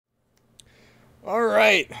All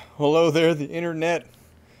right. Hello there, the internet.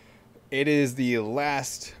 It is the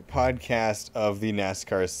last podcast of the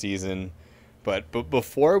NASCAR season. But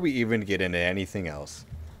before we even get into anything else,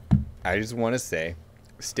 I just want to say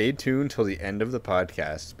stay tuned till the end of the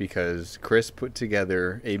podcast because Chris put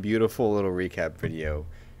together a beautiful little recap video.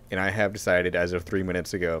 And I have decided as of 3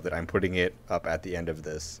 minutes ago that I'm putting it up at the end of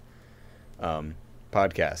this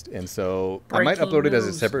podcast. And so I might upload it as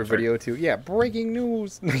a separate video too. Yeah, breaking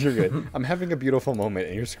news. No, you're good. I'm having a beautiful moment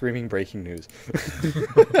and you're screaming breaking news.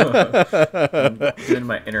 I'm doing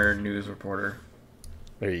my inner news reporter.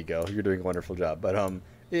 There you go. You're doing a wonderful job. But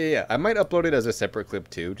yeah, I might upload it as a separate clip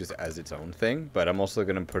too, just as its own thing. But I'm also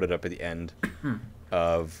gonna put it up at the end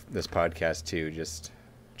of this podcast too, just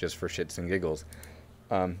for shits and giggles.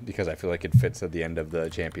 Because I feel like it fits at the end of the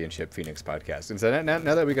Championship Phoenix podcast. And so now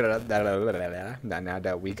that we got that out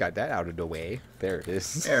of the way, there it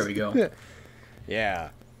is. There we go. Yeah.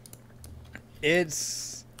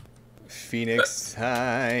 It's Phoenix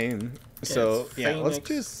time. So, yeah,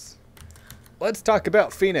 let's talk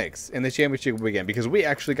about Phoenix and the championship weekend because we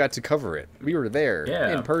actually got to cover it. We were there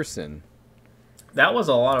in person. That was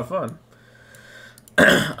a lot of fun.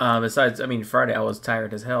 Besides, I mean, Friday I was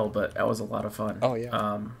tired as hell, but that was a lot of fun. Oh,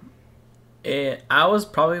 yeah. I was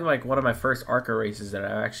probably like one of my first ARCA races that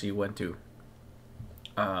I actually went to.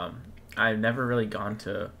 I've never really gone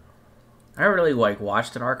to... I haven't really like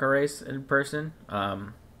watched an ARCA race in person. I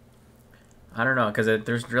don't know, because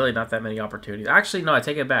there's really not that many opportunities. Actually, no, I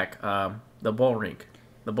take it back. The bull rink.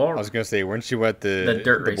 I was going to say, weren't you at the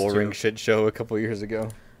dirt race bull too. ring shit show a couple years ago?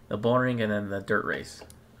 The bull ring and then the dirt race.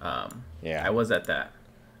 Yeah, I was at that.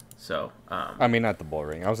 So, I mean, not the bull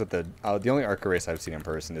ring. I was at the only ARCA race I've seen in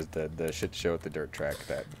person is the shit show at the dirt track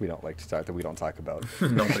that we don't talk about.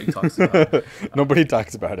 Nobody talks about it. Nobody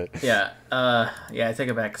talks about it. Yeah, I take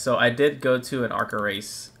it back. So I did go to an ARCA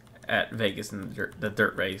race at Vegas in the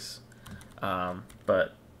dirt race.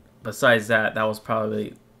 But besides that, that was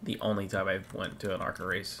probably the only time I went to an ARCA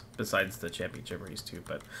race besides the championship race too.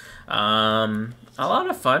 But a lot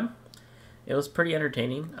of fun. It was pretty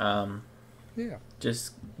entertaining. Yeah.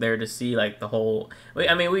 Just there to see like the whole.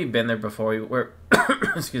 I mean, we've been there before. We were,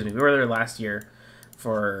 excuse me, we were there last year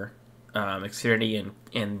for Xfinity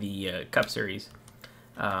and the Cup Series.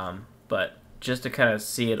 But just to kind of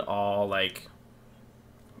see it all like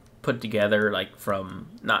put together, like from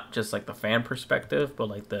not just like the fan perspective, but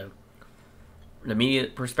like the media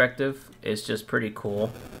perspective, is just pretty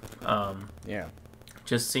cool. Yeah.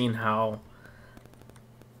 Just seeing how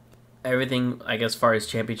everything, I guess, as far as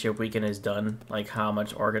championship weekend is done, like how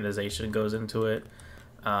much organization goes into it,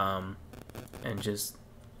 and just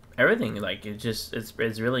everything, like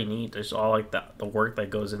it's really neat. There's all like the work that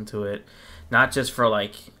goes into it, not just for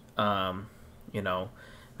like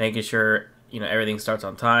making sure everything starts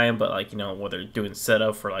on time, but like what they're doing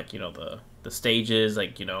setup for like the stages,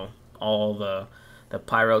 like all the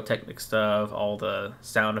pyrotechnic stuff, all the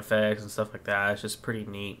sound effects and stuff like that. It's just pretty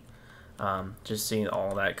neat. Just seeing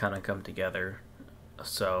all that kind of come together.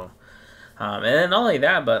 So, and then not only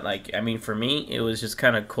that, but like, I mean, for me, it was just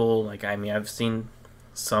kind of cool. Like, I mean, I've seen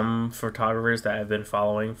some photographers that I've been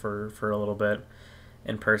following for a little bit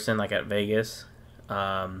in person, like at Vegas,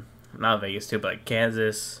 not Vegas too, but like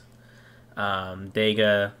Kansas,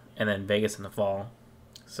 Dega, and then Vegas in the fall.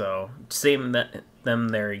 So seeing them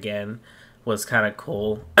there again was kind of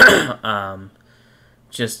cool.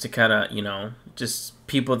 Just to kind of, just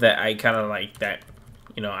people that I kind of like, that,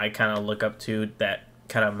 I kind of look up to, that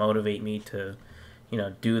kind of motivate me to,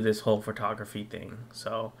 do this whole photography thing.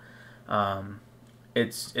 So,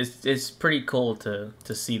 it's pretty cool to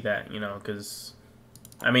see that, because,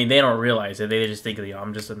 I mean, they don't realize it. They just think,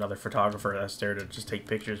 I'm just another photographer that's there to just take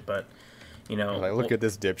pictures, but, like, look at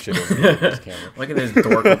this dipshit over here with this camera. Look at this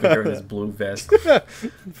dork over here with his blue vest.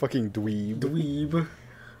 Fucking dweeb.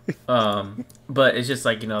 But it's just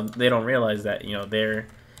like, they don't realize that,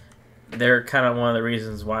 they're kind of one of the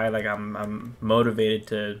reasons why, like, I'm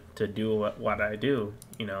motivated to do what I do,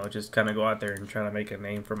 just kind of go out there and try to make a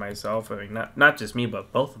name for myself. I mean, not just me,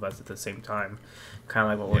 but both of us at the same time,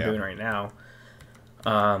 kind of like what we're doing right now.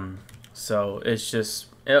 So it's just,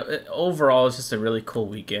 overall, it's just a really cool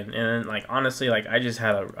weekend. And like, honestly, like, I just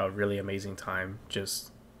had a really amazing time,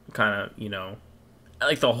 just kind of,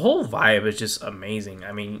 like, the whole vibe is just amazing.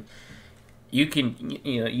 I mean, you can,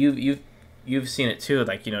 you've seen it too,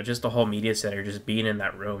 like, just the whole media center, just being in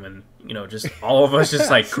that room, and just all of us just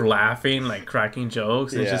like laughing, like cracking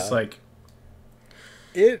jokes. It's just like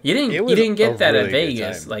you didn't get that at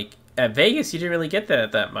Vegas. Like at Vegas, you didn't really get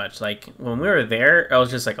that much. Like when we were there, I was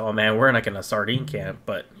just like, oh man, we're like in a sardine camp.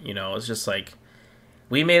 But it's just like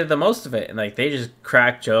we made the most of it, and like they just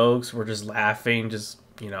cracked jokes, we're just laughing, just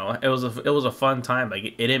it was a fun time. Like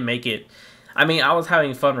it didn't make it. I mean, I was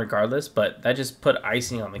having fun regardless, but that just put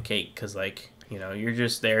icing on the cake because like you're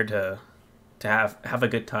just there to have a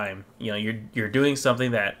good time. You're doing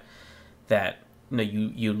something that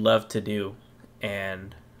you love to do,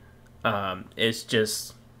 and it's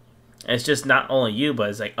just not only you, but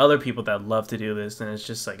it's like other people that love to do this, and it's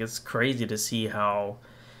just like it's crazy to see how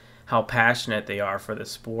passionate they are for the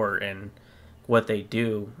sport and what they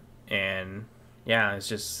do, and yeah, it's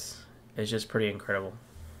just pretty incredible.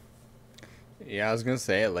 Yeah, I was gonna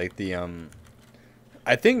say it like the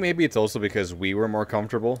I think maybe it's also because we were more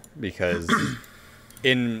comfortable because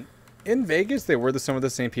in Vegas they were some of the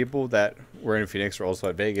same people that were in Phoenix were also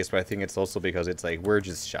at Vegas, but I think it's also because it's like we're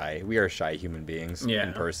just shy. We are shy human beings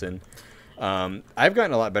in person. I've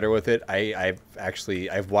gotten a lot better with it.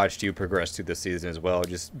 I've watched you progress through the season as well,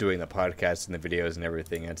 just doing the podcasts and the videos and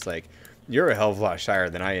everything. It's like you're a hell of a lot shyer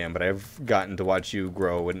than I am, but I've gotten to watch you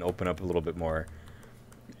grow and open up a little bit more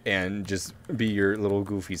and just be your little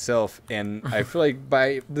goofy self. And I feel like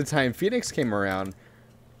by the time Phoenix came around,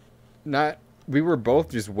 we were both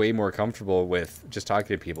just way more comfortable with just talking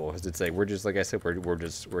to people because it's like we're just like I said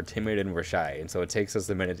we're timid and we're shy, and so it takes us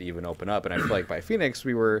a minute to even open up. And I feel like by Phoenix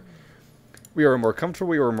we were more comfortable,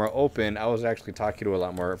 we were more open. I was actually talking to a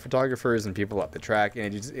lot more photographers and people at the track,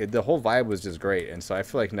 and the whole vibe was just great. And so I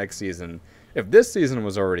feel like next season, if this season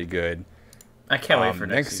was already good, I can't wait for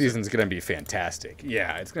next season's gonna be fantastic.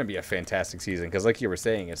 Yeah, it's gonna be a fantastic season because, like you were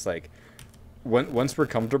saying, it's like once we're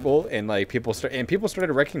comfortable and like people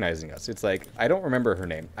started recognizing us. It's like I don't remember her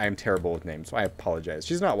name. I am terrible with names, so I apologize.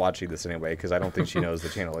 She's not watching this anyway because I don't think she knows the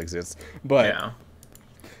channel exists. But yeah.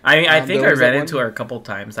 I think I ran into her a couple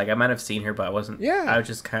times. Like I might have seen her, but I wasn't. Yeah. I was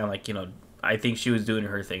just kind of like I think she was doing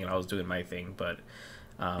her thing and I was doing my thing. But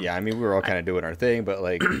yeah, I mean we were all kind of doing our thing, but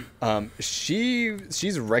like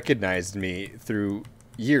she's recognized me through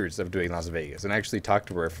years of doing Las Vegas, and I actually talked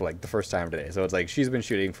to her for like the first time today. So it's like she's been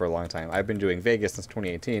shooting for a long time. I've been doing Vegas since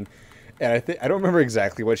 2018. And I don't remember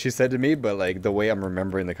exactly what she said to me, but like the way I'm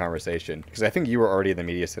remembering the conversation, because I think you were already in the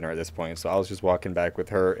media center at this point. So I was just walking back with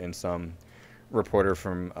her and some reporter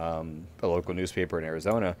from a local newspaper in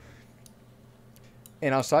Arizona,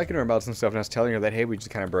 and I was talking to her about some stuff, and I was telling her that, hey, we just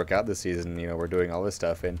kind of broke out this season, we're doing all this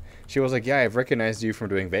stuff, and she was like, yeah, I've recognized you from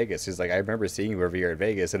doing Vegas. She's like, I remember seeing you every year at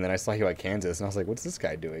Vegas, and then I saw you at Kansas, and I was like, what's this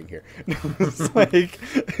guy doing here? It's like,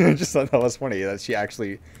 I just thought that was funny that she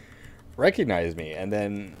actually recognized me. And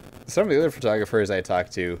then some of the other photographers I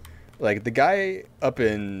talked to, like the guy up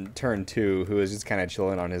in turn 2 who was just kind of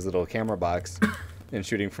chilling on his little camera box and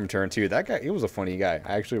shooting from turn 2, that guy, he was a funny guy.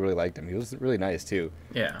 I actually really liked him. He was really nice too.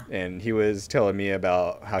 Yeah. And he was telling me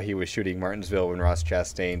about how he was shooting Martinsville when Ross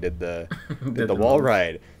Chastain did the the wall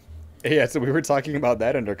ride. Yeah, so we were talking about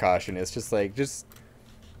that under caution. It's just like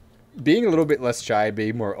being a little bit less shy,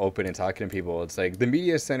 being more open and talking to people. It's like the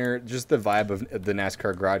media center, just the vibe of the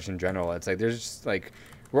NASCAR garage in general. It's like there's just like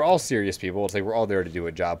we're all serious people. It's like we're all there to do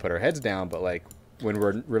a job, put our heads down, but like when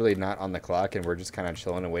we're really not on the clock and we're just kind of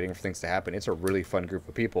chilling and waiting for things to happen, it's a really fun group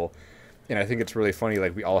of people. And I think it's really funny,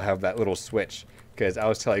 like we all have that little switch, because I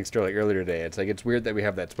was telling Sterling earlier today, it's like it's weird that we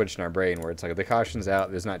have that switch in our brain where it's like the caution's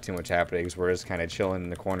out, there's not too much happening, so we're just kind of chilling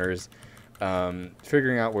in the corners,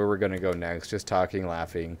 figuring out where we're going to go next, just talking,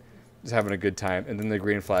 laughing, just having a good time. And then the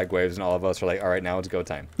green flag waves and all of us are like, all right, now it's go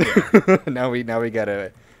time. Yeah. now we got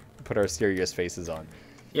to put our serious faces on.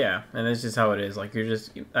 Yeah, and it's just how it is. Like you're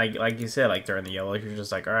just like you said, like during the yellow, you're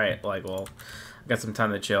just like, all right, like well, I got some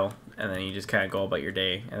time to chill, and then you just kind of go about your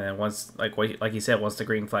day. And then once, like you said, once the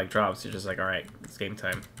green flag drops, you're just like, all right, it's game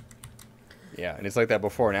time. Yeah, and it's like that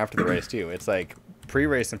before and after the race too. It's like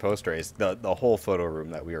pre-race and post-race, the whole photo room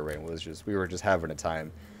that we were in was just we were just having a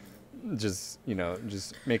time. Just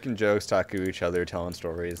just making jokes, talking to each other, telling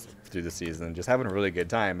stories through the season, just having a really good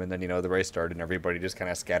time. And then the race started, and everybody just kind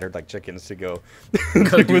of scattered like chickens to go do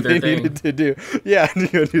what their they thing. needed to do. Yeah, to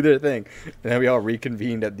go do their thing. And then we all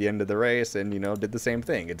reconvened at the end of the race, and did the same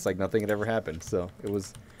thing. It's like nothing had ever happened. So it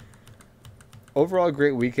was overall a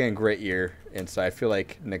great weekend, great year. And so I feel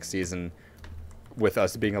like next season, with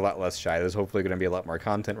us being a lot less shy, there's hopefully going to be a lot more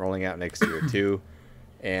content rolling out next year too,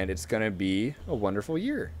 and it's going to be a wonderful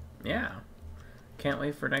year. Yeah, can't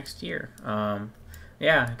wait for next year.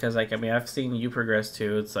 Yeah, because like I've seen you progress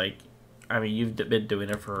too. It's like you've been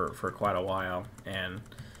doing it for quite a while, and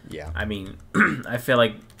yeah, I feel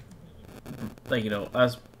like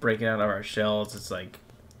us breaking out of our shells. It's like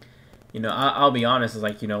I'll be honest. It's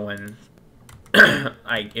like when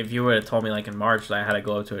if you would have told me like in March that I had to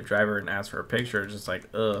go up to a driver and ask for a picture, it's just like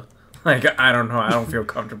ugh. Like, I don't know. I don't feel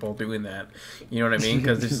comfortable doing that. You know what I mean?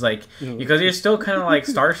 Because it's just like, because you're still kind of like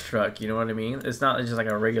starstruck. You know what I mean? It's not just like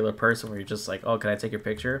a regular person where you're just like, oh, can I take your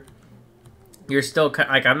picture? You're still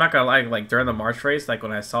like, I'm not gonna lie. Like during the March race, like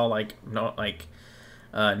when I saw like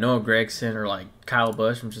Noah Gregson or like Kyle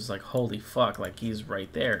Busch, I'm just like, holy fuck, like he's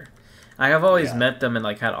right there. I have always met them and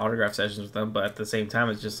like had autograph sessions with them, but at the same time,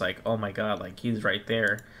 it's just like, oh my god, like he's right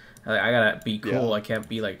there. Like, I gotta be cool. Yeah. I can't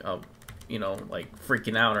be like like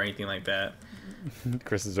freaking out or anything like that.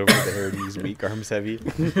 Chris is over there and he's weak, arms heavy.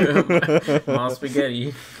 Mom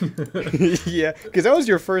spaghetti. Yeah, because that was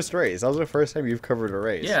your first race. That was the first time you've covered a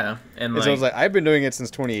race. Yeah, and so I was like, I've been doing it since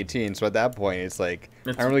 2018. So at that point, it's like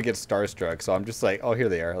I don't really get starstruck. So I'm just like, oh, here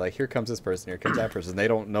they are. Like, here comes this person. Here comes that person. They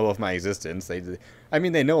don't know of my existence. I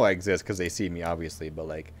mean, they know I exist because they see me, obviously. But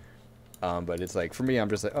like, but it's like for me, I'm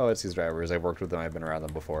just like, oh, it's these drivers. I've worked with them. I've been around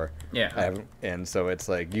them before. Yeah. And so it's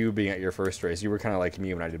like you being at your first race. You were kind of like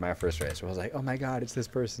me when I did my first race. Where I was like, oh my god, it's this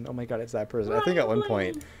person. Oh my god, it's that person. I think at one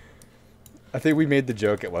point. I think we made the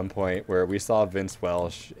joke at one point where we saw Vince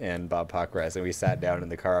Welsh and Bob Pockres and we sat down in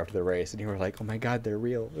the car after the race and you were like, oh my god, they're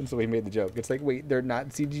real. And so we made the joke. It's like, wait, they're not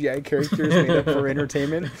CGI characters made up for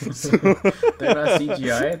entertainment? So they're not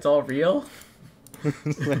CGI, it's all real?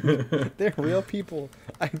 like, they're real people.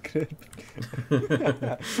 I could.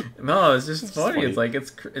 No, it's just funny. It's like,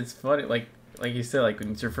 it's funny. Like you said, like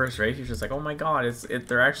when it's your first race, you're just like, oh my god,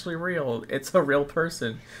 they're actually real. It's a real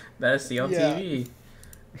person that I see on TV.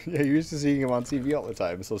 Yeah, you're used to seeing him on TV all the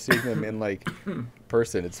time, so seeing him in like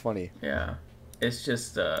person, it's funny. Yeah, it's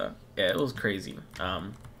just yeah, it was crazy.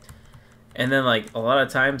 And then like a lot of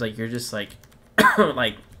times, like you're just like,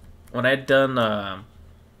 like when I'd done what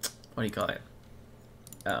do you call it?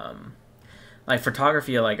 Like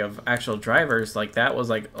photography, like of actual drivers, like that was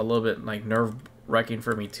like a little bit like nerve-wracking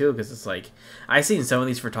for me too, because it's like I seen some of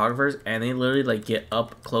these photographers and they literally like get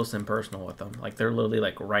up close and personal with them, like they're literally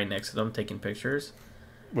like right next to them taking pictures.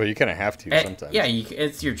 Well, you kind of have to sometimes. Yeah,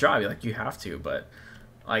 it's your job. Like you have to, but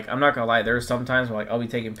like I'm not gonna lie. There's some times where like I'll be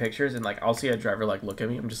taking pictures and like I'll see a driver like look at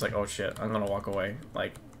me. I'm just like, oh shit, I'm gonna walk away.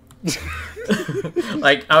 Like,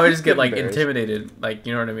 like I would just get like intimidated. Like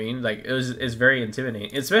you know what I mean? Like it's very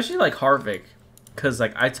intimidating, especially like Harvick, because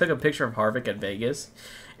like I took a picture of Harvick at Vegas,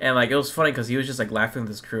 and like it was funny because he was just like laughing with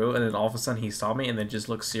his crew, and then all of a sudden he saw me and then just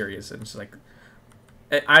looked serious and just like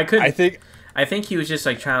I think he was just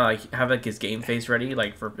like trying to like have like his game face ready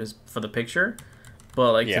like for the picture,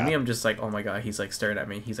 but like to me I'm just like, oh my god, he's like staring at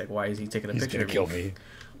me. He's like, why is he taking a picture? He's gonna kill me.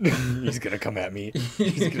 He's gonna come at me.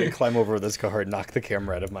 He's gonna climb over this car and knock the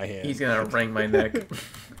camera out of my hand. He's gonna wring my neck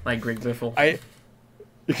like Greg Biffle.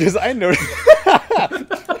 Because I noticed.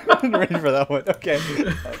 I'm ready for that one. Okay.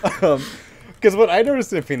 Because what I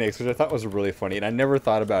noticed in Phoenix, which I thought was really funny, and I never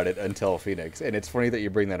thought about it until Phoenix, and it's funny that you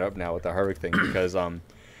bring that up now with the Harvick thing, because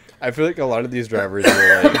I feel like a lot of these drivers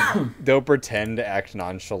will like they'll pretend to act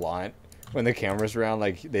nonchalant when the camera's around,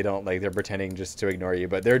 like they don't like they're pretending just to ignore you,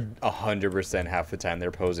 but they're 100% half the time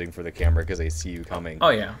they're posing for the camera because they see you coming. Oh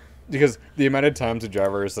yeah. Because the amount of times the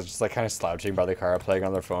drivers are just like kind of slouching by the car, playing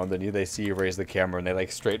on their phone, then they see you raise the camera and they like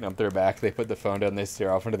straighten up their back, they put the phone down, they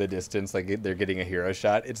stare off into the distance like they're getting a hero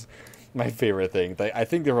shot. It's my favorite thing. Like, I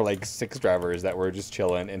think there were like 6 drivers that were just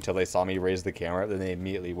chilling until they saw me raise the camera, then they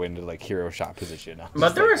immediately went into like hero shot position.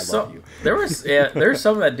 But there there's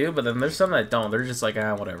some that do, but then there's some that don't. They're just like,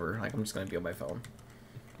 whatever. Like I'm just gonna be on my phone.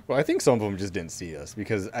 Well, I think some of them just didn't see us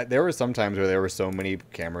because there were some times where there were so many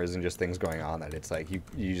cameras and just things going on that it's like you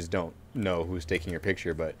just don't know who's taking your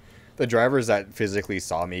picture. But the drivers that physically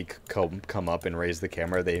saw me come up and raise the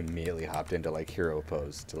camera, they immediately hopped into like hero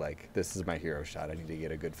pose to like, this is my hero shot. I need to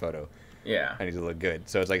get a good photo. Yeah. I need to look good.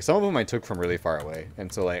 So it's like some of them I took from really far away.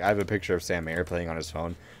 And so like I have a picture of Sam Mayer playing on his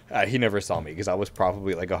phone. He never saw me because I was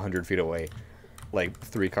probably like 100 feet away, like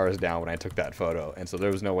 3 cars down when I took that photo. And so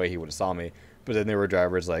there was no way he would have saw me. But then there were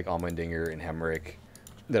drivers like Allmendinger and Hemrick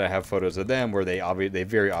that I have photos of them where they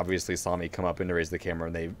very obviously saw me come up and to raise the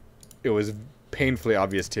camera, and it was painfully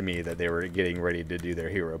obvious to me that they were getting ready to do their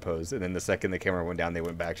hero pose. And then the second the camera went down, they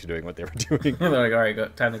went back to doing what they were doing. They're like, all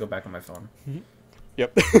right, time to go back on my phone.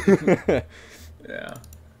 Yep. Yeah.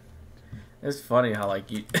 It's funny how like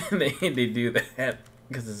they do that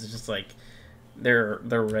because it's just like they're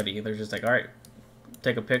ready. They're just like, all right,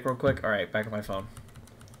 take a pic real quick. All right, back on my phone.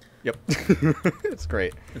 Yep. It's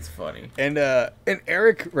great. It's funny. And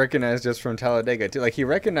Eric recognized us from Talladega too. Like he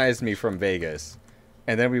recognized me from Vegas,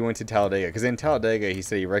 and then we went to Talladega because in Talladega he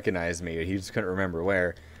said he recognized me, and he just couldn't remember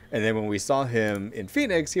where. And then when we saw him in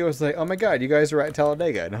Phoenix, he was like, "Oh my God, you guys were at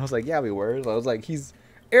Talladega," and I was like, "Yeah, we were." I was like,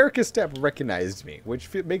 Eric Estep recognized me,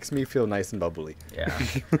 which makes me feel nice and bubbly. Yeah.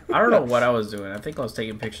 I don't know what I was doing. I think I was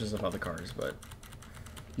taking pictures of other cars, but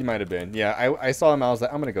You might have been. Yeah, I saw him. I was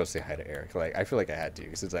like, I'm going to go say hi to Eric. Like, I feel like I had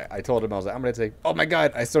to. Since I told him, I was like, I'm going to say, oh my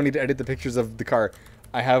God, I still need to edit the pictures of the car.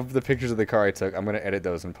 I have the pictures of the car I took. I'm going to edit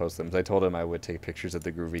those and post them. So I told him I would take pictures of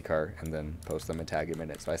the groovy car and then post them and tag him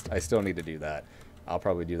in it. So I still need to do that. I'll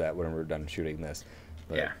probably do that when we're done shooting this.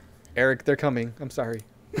 But Yeah. Eric, they're coming. I'm sorry.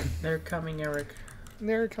 They're coming, Eric.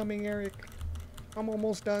 They're coming, Eric. I'm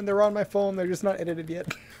almost done. They're on my phone. They're just not edited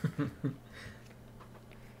yet.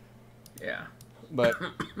 Yeah. But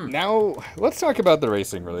now let's talk about the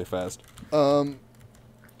racing really fast. Unless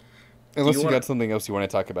you got something else you want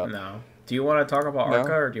to talk about. No. Do you want to talk about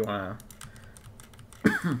ARCA or do you want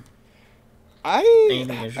to? I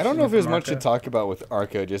don't know if there's much to talk about with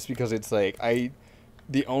ARCA, just because it's like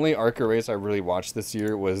the only ARCA race I really watched this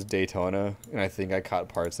year was Daytona, and I think I caught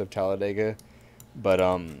parts of Talladega, but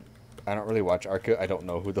I don't really watch ARCA. I don't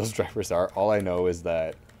know who those drivers are. All I know is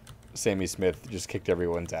that Sammy Smith just kicked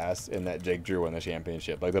everyone's ass and that Jake Drew won the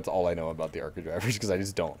championship. Like, that's all I know about the ARCA drivers, because I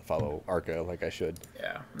just don't follow ARCA like I should.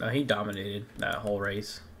 Yeah. No, he dominated that whole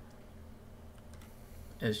race.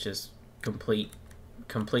 It's just complete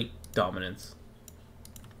dominance.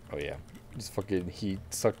 Oh yeah, just fucking, he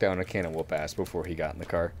sucked down a can of whoop ass before he got in the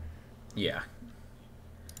car. Yeah.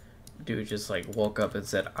 Dude just like woke up and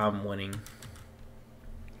said, I'm winning.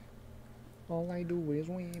 All I do is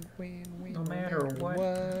win, no matter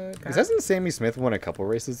what. Because hasn't Sammy Smith won a couple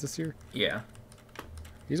races this year? Yeah.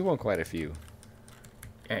 He's won quite a few.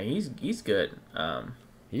 Yeah, he's good.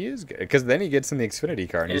 He is good, because then he gets in the Xfinity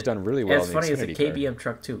car, and he's done really well in the Xfinity car. It's funny, it's a KBM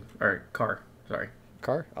truck too, or car. Sorry.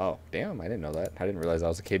 Car? Oh, damn! I didn't know that. I didn't realize that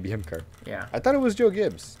was a KBM car. Yeah. I thought it was Joe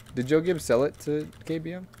Gibbs. Did Joe Gibbs sell it to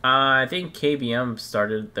KBM? I think KBM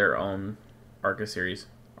started their own ARCA series,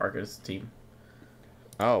 ARCA's team.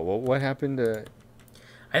 Oh well, what happened to?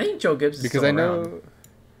 I think Joe Gibbs is because still I know around.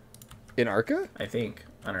 In ARCA. I think.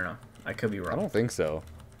 I don't know. I could be wrong. I don't think so.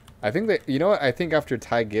 I think that, you know what? I think after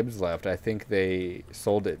Ty Gibbs left, I think they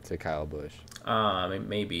sold it to Kyle Busch.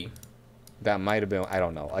 Maybe. That might have been. I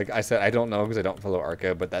don't know. Like I said, I don't know because I don't follow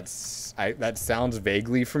ARCA, but that sounds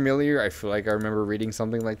vaguely familiar. I feel like I remember reading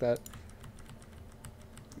something like that.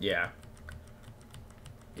 Yeah.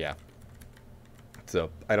 Yeah.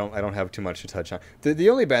 So I don't have too much to touch on. The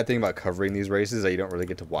only bad thing about covering these races is that you don't really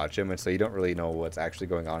get to watch them, and so you don't really know what's actually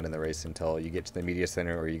going on in the race until you get to the media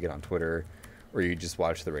center, or you get on Twitter, or you just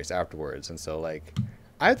watch the race afterwards. And so, like,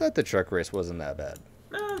 I thought the truck race wasn't that bad.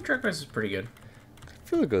 No, the truck race is pretty good. I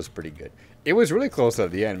feel like it was pretty good. It was really close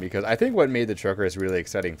at the end, because I think what made the truck race really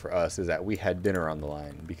exciting for us is that we had dinner on the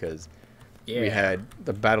line, because we had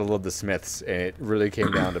the Battle of the Smiths, and it really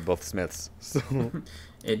came down to both Smiths. So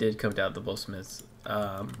it did come down to both Smiths.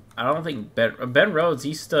 I don't think Ben Rhodes,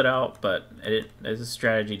 he stood out, but his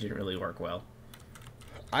strategy didn't really work well.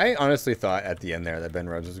 I honestly thought at the end there that Ben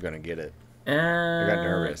Rhodes was going to get it. I got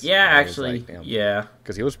nervous. Yeah, actually, like, yeah.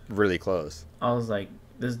 Because he was really close. I was like,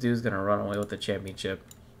 this dude's going to run away with the championship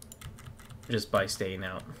just by staying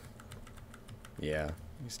out. Yeah,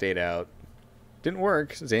 he stayed out. Didn't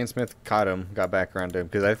work. Zane Smith caught him, got back around him.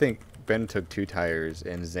 Because I think Ben took 2 tires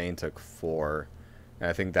and Zane took 4. And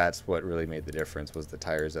I think that's what really made the difference, was the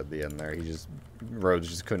tires at the end there. Rhodes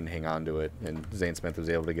just couldn't hang on to it, and Zane Smith was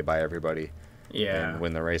able to get by everybody. Yeah. And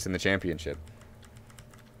win the race in the championship.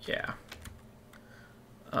 Yeah.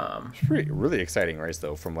 It's really exciting race,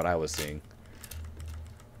 though, from what I was seeing.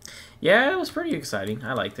 Yeah, it was pretty exciting.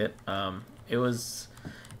 I liked it. It was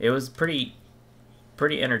pretty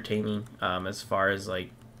entertaining as far as like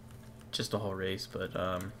just the whole race, but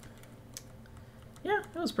yeah,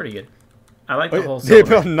 it was pretty good. I like the whole. They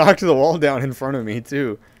knocked the wall down in front of me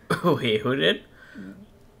too. Oh, hey, who did?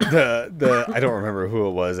 The I don't remember who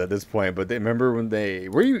it was at this point, but they remember when they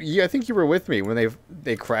were you. I think you were with me when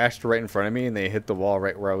they crashed right in front of me and they hit the wall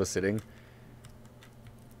right where I was sitting.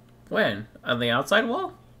 When? On the outside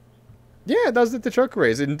wall? Yeah, that was at the truck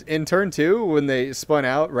race in turn 2 when they spun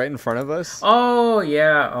out right in front of us. Oh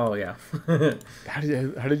yeah, oh yeah. How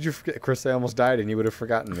did you forget? Chris, I almost died, and you would have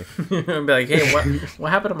forgotten me. I'd be like, hey,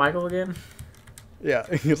 what happened to Michael again? Yeah,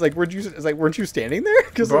 he was like, weren't you standing there?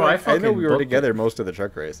 Because I know we were together most of the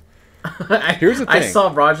truck race. Here's the thing. I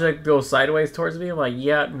saw Raja go sideways towards me. I'm like,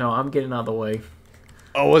 yeah, no, I'm getting out of the way.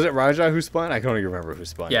 Oh, was it Raja who spun? I don't even remember who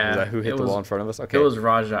spun. Yeah, was that who hit the wall in front of us? Okay, it was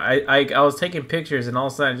Raja. I was taking pictures, and all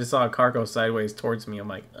of a sudden I just saw a car go sideways towards me. I'm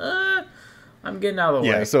like, I'm getting out of the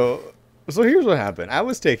way. Yeah, so here's what happened. I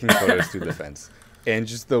was taking photos through the fence, and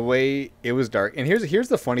just the way it was dark. And here's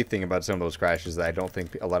the funny thing about some of those crashes that I don't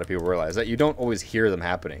think a lot of people realize, that you don't always hear them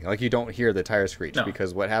happening. Like, you don't hear the tire screech,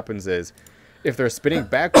 because what happens is, if they're spinning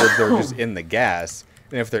backwards, they're just in the gas.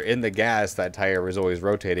 And if they're in the gas, that tire is always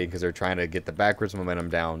rotating because they're trying to get the backwards momentum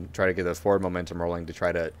down, try to get the forward momentum rolling to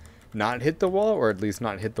try to not hit the wall, or at least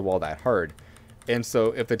not hit the wall that hard. And so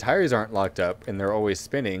if the tires aren't locked up and they're always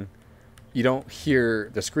spinning, you don't hear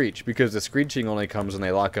the screech, because the screeching only comes when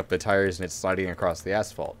they lock up the tires and it's sliding across the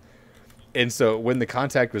asphalt. And so when the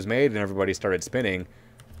contact was made and everybody started spinning,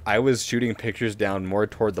 I was shooting pictures down more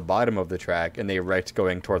toward the bottom of the track, and they wrecked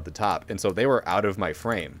going toward the top. And so they were out of my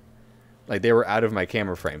frame. Like, they were out of my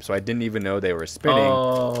camera frame. So I didn't even know they were spinning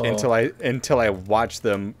until I watched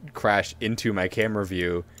them crash into my camera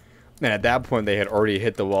view. And at that point, they had already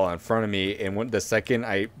hit the wall in front of me. And when the second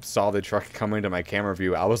I saw the truck come into my camera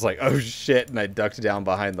view, I was like, oh shit. And I ducked down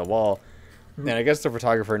behind the wall. And I guess the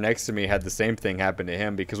photographer next to me had the same thing happen to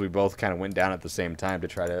him, because we both kind of went down at the same time to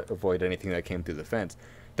try to avoid anything that came through the fence.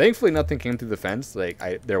 Thankfully, nothing came through the fence.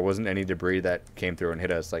 Like, there wasn't any debris that came through and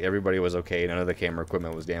hit us. Like, everybody was okay. None of the camera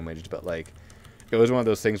equipment was damaged. But, like, it was one of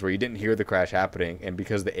those things where you didn't hear the crash happening. And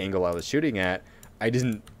because the angle I was shooting at, I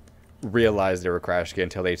didn't realize they were crashing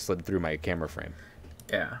until they slid through my camera frame.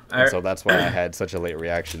 Yeah. So that's why I had such a late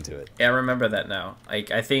reaction to it. Yeah, I remember that now.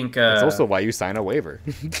 Like, I think... it's also why you sign a waiver.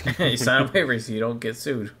 You sign a waiver so you don't get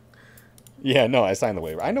sued. Yeah, no, I signed the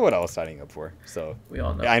waiver. I know what I was signing up for, so we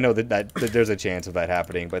all know. I know that there's a chance of that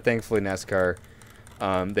happening, but thankfully NASCAR,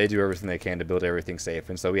 they do everything they can to build everything safe,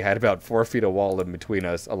 and so we had about 4 feet of wall in between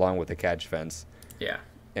us, along with the catch fence. Yeah.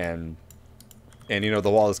 And you know, the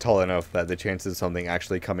wall is tall enough that the chances of something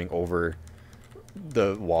actually coming over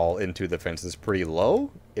the wall into the fence is pretty low,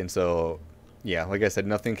 and so yeah, like I said,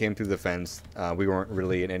 nothing came through the fence. We weren't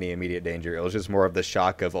really in any immediate danger. It was just more of the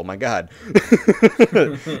shock of, oh my god,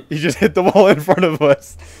 you just hit the wall in front of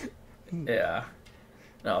us. Yeah,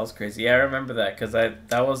 no, it was crazy. Yeah, I remember that, because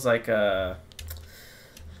that was like I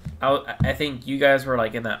think you guys were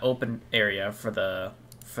like in that open area for the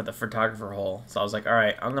photographer hole. So I was like, all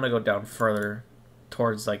right, I'm gonna go down further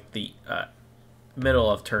towards like the middle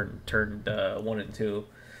of turn 1 and 2.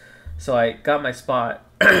 So I got my spot,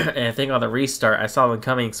 and I think on the restart, I saw them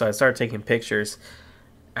coming, so I started taking pictures.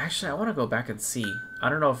 Actually, I want to go back and see. I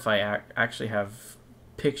don't know if I actually have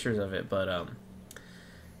pictures of it, but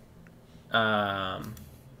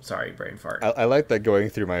sorry, brain fart. I like that going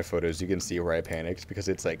through my photos, you can see where I panicked, because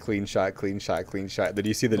it's like clean shot, clean shot, clean shot. Then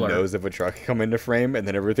you see the Blur. nose of a truck come into frame, and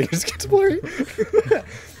then everything just gets blurry.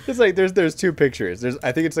 It's like there's 2 pictures.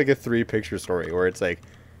 I think it's like a 3-picture story where it's like,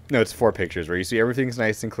 no, it's 4 pictures where you see everything's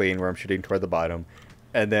nice and clean where I'm shooting toward the bottom.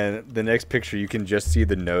 And then the next picture, you can just see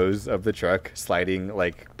the nose of the truck sliding,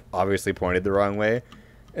 like, obviously pointed the wrong way.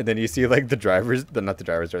 And then you see, like, not the driver's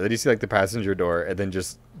door. Then you see, like, the passenger door, and then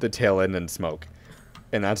just the tail end and smoke.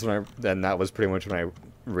 And that was pretty much when I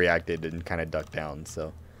reacted and kind of ducked down.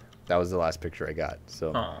 So that was the last picture I got.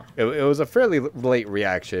 So it was a fairly late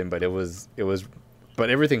reaction, but but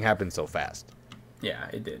everything happened so fast. Yeah,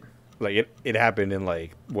 it did. Like, it happened in,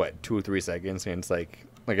 like, what, 2 or 3 seconds, and it's like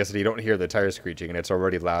I said, you don't hear the tires screeching, and it's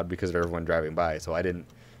already loud because of everyone driving by, so I didn't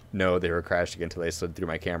know they were crashing until they slid through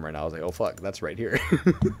my camera, and I was like, oh, fuck, that's right here.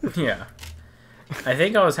 Yeah. I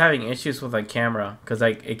think I was having issues with my camera, because,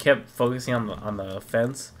 like, it kept focusing on the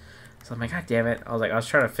fence, so I'm like, god damn it. I was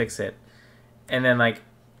trying to fix it, and then, like,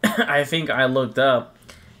 I think I looked up,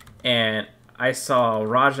 and I saw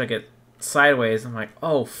Raja get sideways. I'm like,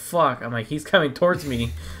 oh, fuck. I'm like, he's coming towards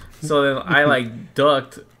me. So then I, like,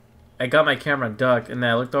 ducked. I got my camera ducked, and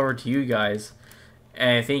then I looked over to you guys,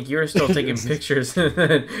 and I think you were still taking pictures. And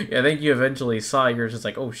then, I think you eventually saw. You were just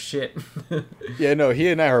like, oh, shit. Yeah, no, he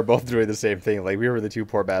and I were both doing the same thing. Like, we were the 2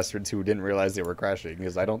 poor bastards who didn't realize they were crashing,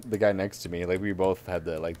 because the guy next to me, like, we both had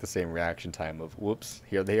the same reaction time of, whoops,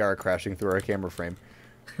 here they are crashing through our camera frame.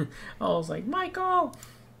 I was like, Michael!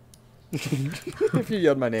 If you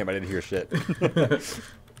yelled my name, I didn't hear shit.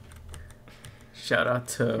 Shout out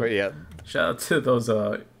to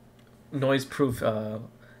those noise-proof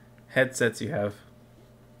headsets you have.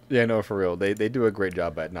 Yeah, no, for real. They do a great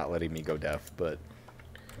job at not letting me go deaf, but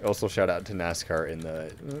also shout out to NASCAR in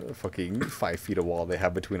the fucking 5 feet of wall they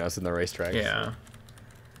have between us and the racetrack. Yeah.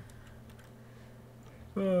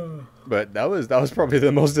 But that was probably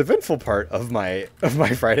the most eventful part of my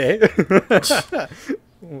Friday.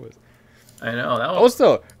 I know that was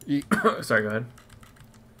also. Sorry, go ahead.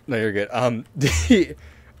 No, you're good.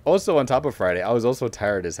 Also on top of Friday, I was also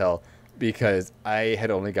tired as hell because I had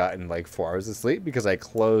only gotten like 4 hours of sleep because I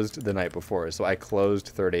closed the night before. So I closed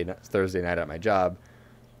Thursday night at my job,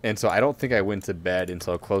 and so I don't think I went to bed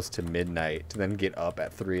until close to midnight to then get up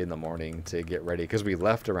at 3 in the morning to get ready because we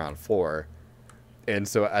left around 4. And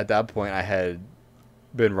so at that point, I had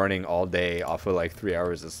been running all day off of like 3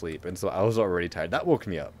 hours of sleep, and so I was already tired. That woke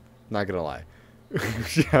me up. Not gonna lie.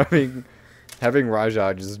 Having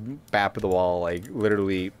Raja just bap the wall like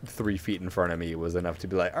literally 3 feet in front of me was enough to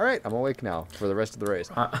be like, all right, I'm awake now for the rest of the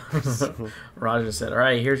race. Roger said, all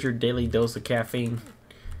right, here's your daily dose of caffeine.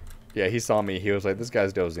 Yeah, he saw me. He was like, this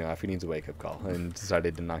guy's dozing off. He needs a wake-up call. And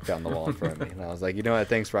decided to knock down the wall in front of me. And I was like, you know what?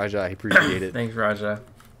 Thanks, Raja. I appreciate it. Thanks, Raja.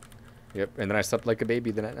 Yep. And then I slept like a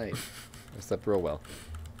baby the night. I slept real well.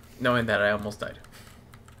 Knowing that I almost died.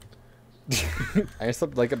 I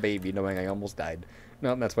slept like a baby knowing I almost died.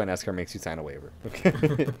 No, that's why NASCAR makes you sign a waiver. Okay.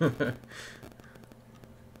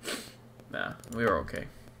 Nah, we were okay.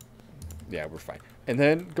 Yeah, we're fine. And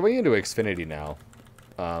then going into Xfinity now,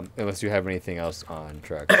 unless you have anything else on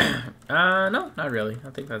trucks. No, not really. I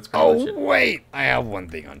think that's pretty much it. Wait! I have one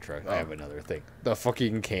thing on trucks. I have another thing. The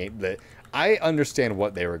fucking cane. I understand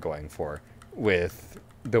what they were going for with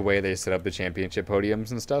the way they set up the championship podiums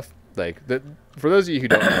and stuff. Like, for those of you who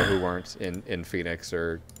don't know, who weren't in Phoenix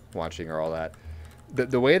or watching or all that,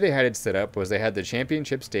 the way they had it set up was they had the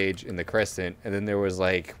championship stage in the crescent, and then there was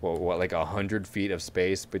like like 100 feet of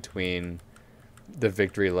space between the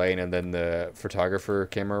victory lane and then the photographer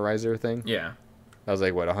camera riser thing. Yeah, that was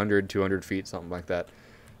like 100, 200 feet, something like that.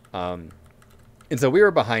 And so we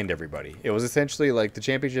were behind everybody. It was essentially like the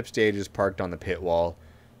championship stage is parked on the pit wall,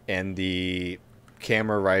 and the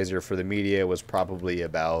camera riser for the media was probably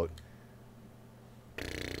about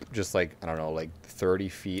just like, I don't know, like 30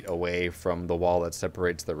 feet away from the wall that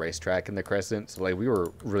separates the racetrack and the crescent. So like we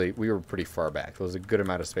were pretty far back. There was a good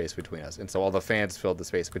amount of space between us, and so all the fans filled the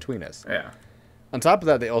space between us. Yeah. On top of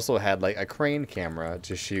that, they also had like a crane camera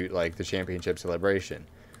to shoot like the championship celebration,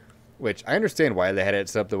 which I understand why they had it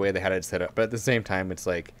set up the way they had it set up, but at the same time, it's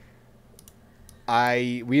like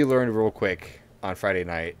we learned real quick on Friday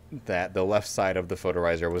night that the left side of the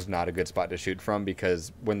photorizer was not a good spot to shoot from,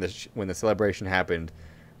 because when the celebration happened,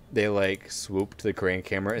 they like swooped the crane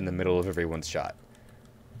camera in the middle of everyone's shot.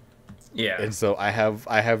 Yeah. And so I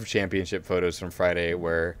have championship photos from Friday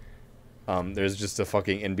where there's just a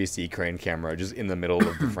fucking NBC crane camera just in the middle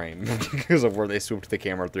of the frame because of where they swooped the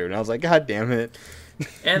camera through, and I was like, God damn it.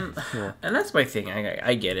 And Yeah. and that's my thing.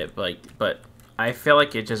 I get it, but I feel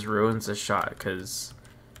like it just ruins the shot, because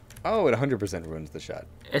Oh, it 100% ruins the shot.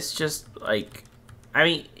 it's just like, I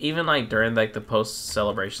mean, even like during like the post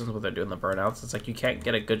celebrations where they're doing the burnouts, it's like you can't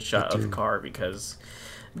get a good shot of the car because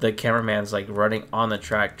the cameraman's like running on the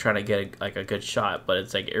track trying to get a good shot, but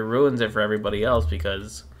it's like it ruins it for everybody else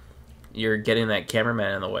because you're getting that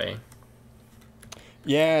cameraman in the way.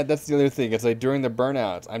 Yeah, that's the other thing. It's like during the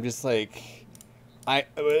burnouts, I'm just like,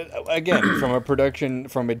 again, from a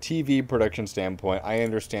TV production standpoint, I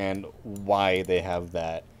understand why they have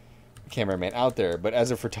that cameraman out there, but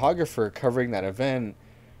as a photographer covering that event,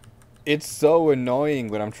 it's so annoying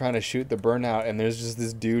when I'm trying to shoot the burnout and there's just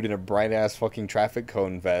this dude in a bright ass fucking traffic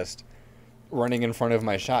cone vest running in front of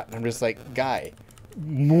my shot, and I'm just like, guy,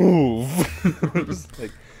 move.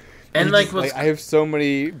 Like, And like I have so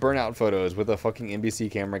many burnout photos with a fucking NBC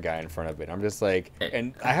camera guy in front of it. I'm just like,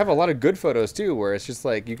 and I have a lot of good photos too, where it's just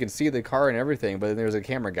like you can see the car and everything, but then there's a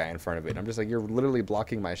camera guy in front of it. I'm just like, you're literally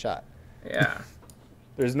blocking my shot. yeah,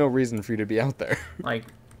 There's no reason for you to be out there. like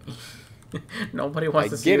nobody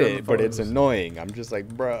wants to see I you get in the it, but it's photos. annoying. I'm just like,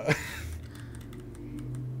 bruh.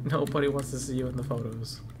 Nobody wants to see you in the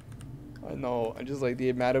photos. I know. I just like the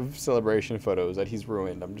amount of celebration photos that he's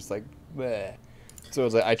ruined. I'm just like, bleh. So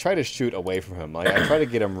it's like I try to shoot away from him. Like I try to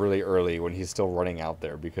get him really early when he's still running out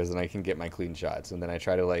there, because then I can get my clean shots. And then I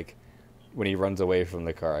try to, like, when he runs away from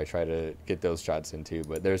the car, I try to get those shots in too.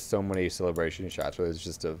 But there's so many celebration shots where it's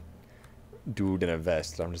just a dude in a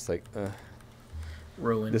vest. I'm just like,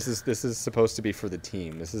 Ruined. this is supposed to be for the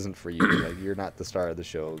team. This isn't for you. Like, you're not the star of the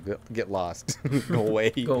show. Get lost. Go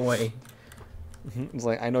away. Go away. It's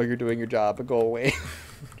like, I know you're doing your job, but go away.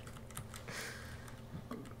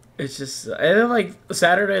 It's just, and then like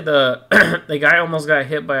Saturday, the guy almost got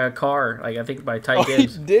hit by a car. Like I think by Ty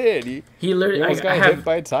Gibbs. He did. He literally almost got hit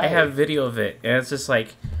by Ty. I have video of it, and it's just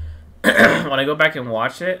like when I go back and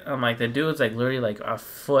watch it, I'm like, the dude's like literally like a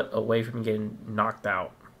foot away from getting knocked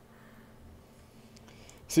out.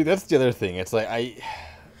 See, that's the other thing. It's like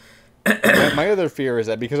my other fear is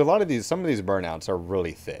that because some of these burnouts are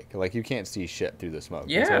really thick, like you can't see shit through the smoke.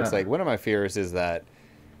 Yeah. And so it's like one of my fears is that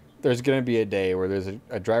there's going to be a day where there's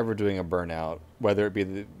a driver doing a burnout, whether it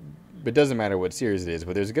be it doesn't matter what series it is,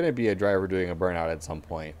 but there's going to be a driver doing a burnout at some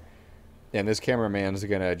point, and this cameraman's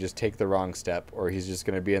going to just take the wrong step, or he's just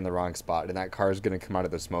going to be in the wrong spot, and that car's going to come out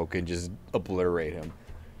of the smoke and just obliterate him.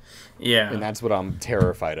 Yeah. And that's what I'm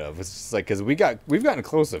terrified of. It's just like, because we've gotten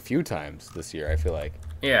close a few times this year, I feel like.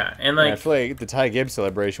 Yeah, and And like I feel like the Ty Gibbs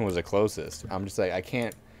celebration was the closest. I'm just like, I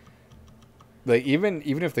can't. like even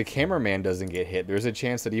if the cameraman doesn't get hit, there's a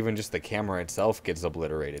chance that even just the camera itself gets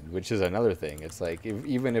obliterated, which is another thing. It's like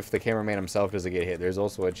even if the cameraman himself doesn't get hit, there's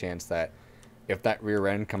also a chance that if that rear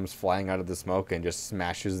end comes flying out of the smoke and just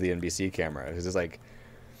smashes the NBC camera, it's just like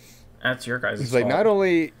That's your guys' it's fault. like not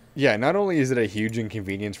only is it a huge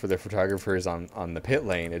inconvenience for the photographers on the pit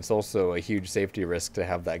lane, it's also a huge safety risk to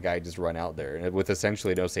have that guy just run out there with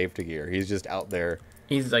essentially no safety gear. He's just out there.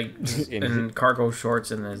 He's like just in cargo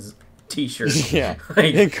shorts and his t-shirt. Yeah,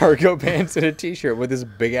 like, in cargo pants and a t-shirt with this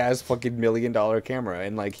big ass fucking $1 million camera,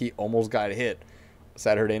 and like he almost got hit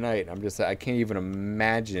Saturday night. I'm just I can't even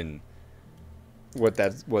imagine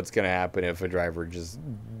what's gonna happen if a driver just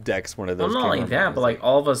decks one of those. well, not like that, but like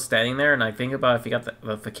all of us standing there, and I think about if you got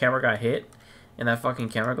if the camera got hit, and that fucking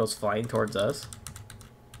camera goes flying towards us.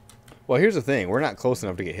 Well, here's the thing: we're not close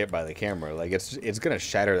enough to get hit by the camera. Like it's gonna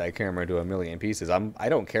shatter that camera into a million pieces. I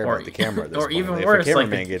don't care about the camera. At this or point. even Like, worse, if the like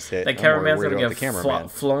cameraman gets hit, the I'm more cameraman's worried gonna about get the cameraman.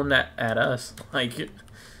 flown at us. Like,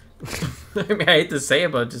 I mean, I hate to say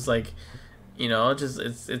it, but just like, you know, just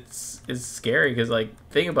it's scary because like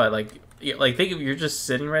think about it, like think if you're just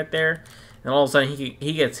sitting right there, and all of a sudden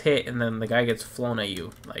he gets hit, and then the guy gets flown at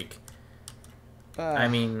you. Like, I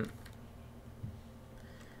mean,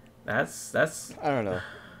 that's I don't know.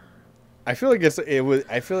 I feel like I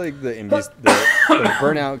feel like the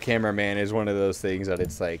burnout cameraman is one of those things that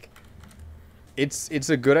it's like, it's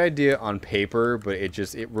a good idea on paper, but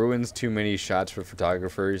it ruins too many shots for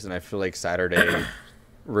photographers, and I feel like Saturday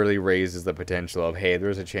really raises the potential of, hey,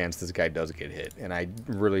 there's a chance this guy does get hit, and I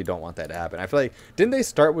really don't want that to happen. I feel like, didn't they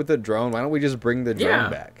start with the drone? Why don't we just bring the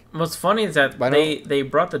drone back? What's funny is that they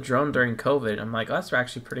brought the drone during COVID. I'm like, oh, that's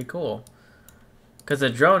actually pretty cool. Because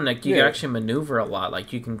the drone, like, you can actually maneuver a lot.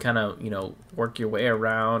 Like, you can kind of, you know, work your way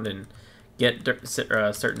around and get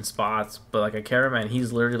certain spots. But, like, a cameraman,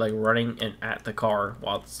 he's literally, like, running at the car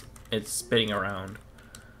while it's spinning around.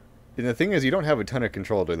 And the thing is, you don't have a ton of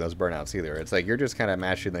control during those burnouts either. It's like you're just kind of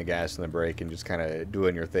mashing the gas and the brake and just kind of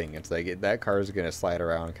doing your thing. It's like that car is going to slide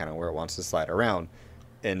around kind of where it wants to slide around.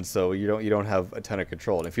 And so you don't have a ton of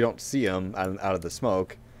control. And if you don't see them out of the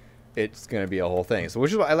smoke, it's going to be a whole thing. So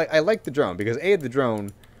which is why I like the drone, because the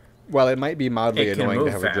drone, while it might be mildly annoying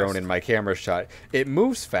to have a drone in my camera shot, it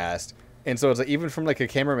moves fast. And so it's like, even from like a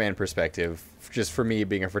cameraman perspective, just for me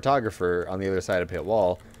being a photographer on the other side of pit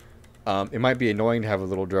wall, it might be annoying to have a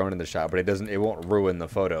little drone in the shot, but it won't ruin the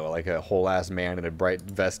photo like a whole ass man in a bright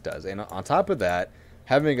vest does. And on top of that,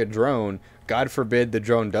 having a drone, God forbid the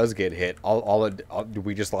drone does get hit,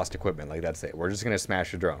 we just lost equipment. Like, that's it. We're just going to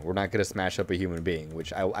smash a drone. We're not going to smash up a human being,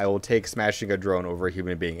 which I will take smashing a drone over a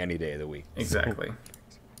human being any day of the week. Exactly.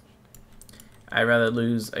 I'd rather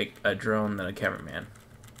lose a drone than a cameraman.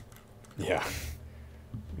 Yeah.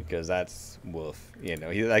 Because that's woof. You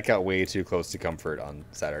know, that got way too close to comfort on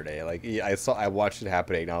Saturday. Like, I watched it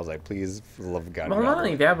happening, and I was like, please, for the love of God. Well, not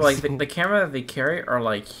only that, but like the camera that they carry are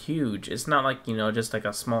like huge. It's not like, you know, just like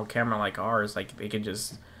a small camera like ours. Like, they could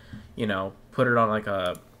just, you know, put it on like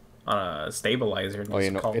a stabilizer. And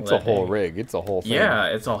you know, it's a whole rig. It's a whole thing. Yeah,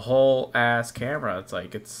 it's a whole ass camera. It's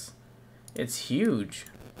like it's huge.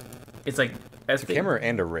 It's like it's a camera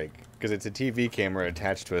and a rig. Because it's a TV camera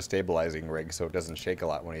attached to a stabilizing rig, so it doesn't shake a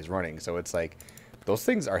lot when he's running. So it's like, those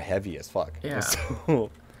things are heavy as fuck. Yeah. So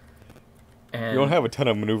and you don't have a ton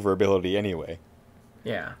of maneuverability anyway.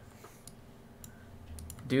 Yeah.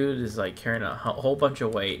 Dude is like carrying a whole bunch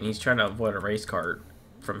of weight, and he's trying to avoid a race cart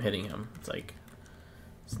from hitting him. It's like,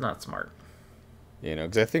 it's not smart. You know,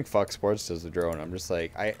 because I think Fox Sports does the drone. I'm just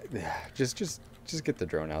like, just get the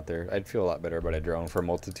drone out there. I'd feel a lot better about a drone for a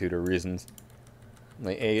multitude of reasons.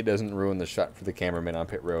 Like, A, it doesn't ruin the shot for the cameraman on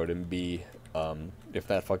pit road, and B, if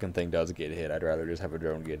that fucking thing does get hit, I'd rather just have a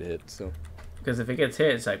drone get hit. So, because if it gets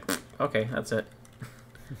hit, it's like, okay, that's it.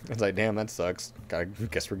 It's like, damn, that sucks. I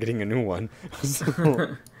guess we're getting a new one.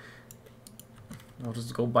 So, I'll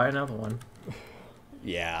just go buy another one.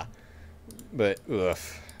 Yeah, but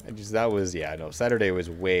Saturday was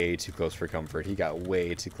way too close for comfort. He got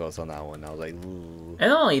way too close on that one. I was like, ooh. And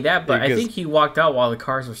not only that, but I think he walked out while the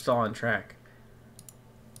cars were still on track.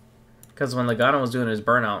 Because when Logano was doing his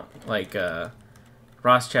burnout, like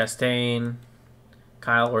Ross Chastain,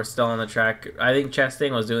 Kyle were still on the track. I think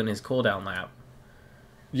Chastain was doing his cooldown lap.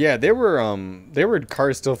 Yeah, they were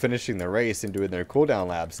cars still finishing the race and doing their cooldown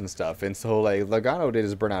laps and stuff. And so like Logano did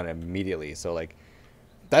his burnout immediately. So like,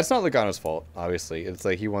 that's not Logano's fault, obviously. It's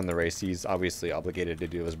like he won the race. He's obviously obligated to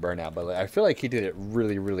do his burnout. But like, I feel like he did it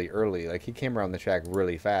really, really early. Like, he came around the track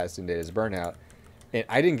really fast and did his burnout. And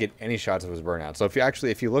I didn't get any shots of his burnout. So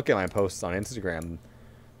if you look at my posts on Instagram,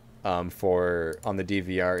 for on the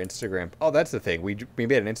DVR Instagram. Oh, that's the thing. We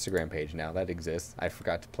made an Instagram page now that exists. I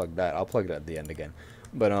forgot to plug that. I'll plug it at the end again.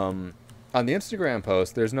 But on the Instagram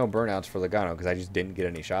post, there's no burnouts for Logano because I just didn't get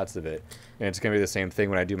any shots of it. And it's gonna be the same thing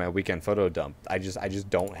when I do my weekend photo dump. I just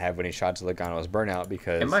don't have any shots of Logano's burnout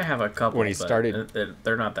because it might have a couple when he started.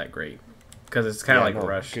 They're not that great because it's kind of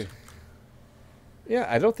rushed. Yeah,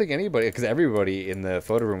 I don't think anybody, because everybody in the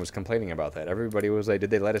photo room was complaining about that. Everybody was like, did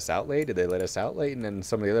they let us out late? Did they let us out late? And then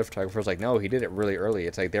some of the other photographers were like, no, he did it really early.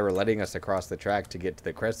 It's like they were letting us across the track to get to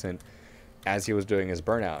the crescent as he was doing his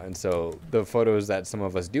burnout. And so the photos that some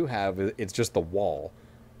of us do have, it's just the wall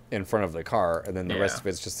in front of the car. And then the rest of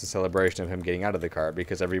it's just a celebration of him getting out of the car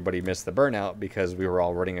because everybody missed the burnout because we were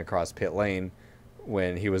all running across pit lane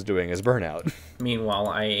when he was doing his burnout. Meanwhile,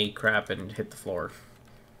 I ate crap and hit the floor.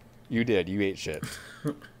 You did. You ate shit.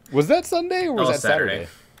 Was that Sunday or was that Saturday?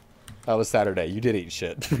 That was Saturday. You did eat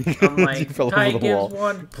shit. I'm like, Ty gives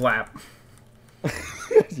one plap.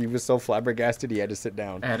 He was so flabbergasted he had to sit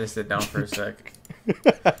down. I had to sit down for a sec.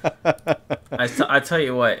 I tell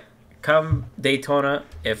you what, come Daytona,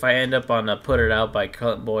 if I end up on a Put It Out by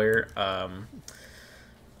Clint Boyer,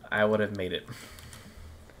 I would have made it.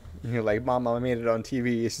 You're like, Mom, I made it on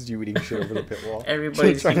TV. This is you eating shit over the pit wall.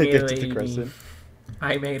 Everybody's trying to get to the crescent.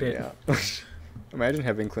 I made it. Yeah. Imagine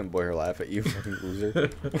having Clint Boyer laugh at you, fucking loser.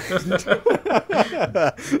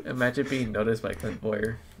 Imagine being noticed by Clint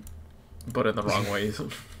Boyer, but in the wrong ways.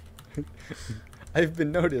 I've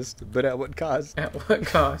been noticed, but at what cost? At what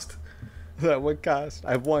cost? At what cost?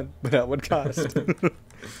 I've won, but at what cost? But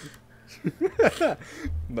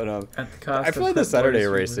at the cost I feel like the Saturday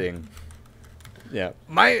racing. Yeah,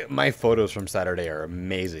 my photos from Saturday are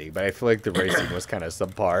amazing, but I feel like the racing was kind of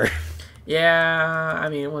subpar. Yeah, I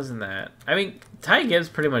mean, it wasn't that. I mean, Ty Gibbs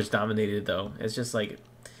pretty much dominated, though. It's just like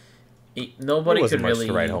nobody could really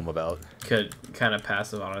to write home about. Could kind of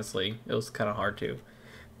pass it. Honestly, it was kind of hard to.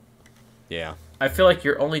 Yeah, I feel like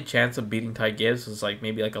your only chance of beating Ty Gibbs was like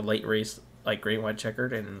maybe like a late race, like green white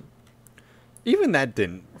checkered, and even that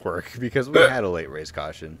didn't work because we had a late race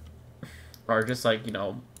caution. Or just like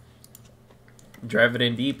drive it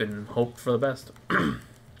in deep and hope for the best.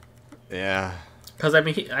 Yeah. Because I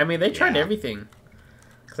mean, they tried everything.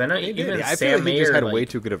 Because I know even Sam Mayer just had way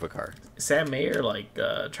too good of a car. Sam Mayer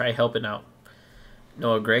tried helping out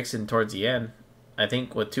Noah Gragson towards the end. I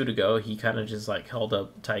think with 2 to go, he kind of just held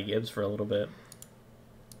up Ty Gibbs for a little bit.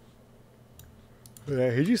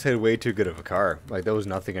 Yeah, he just had way too good of a car. Like there was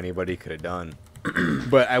nothing anybody could have done.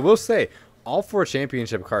 But I will say, all 4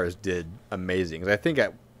 championship cars did amazing. 'Cause I think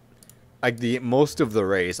the most of the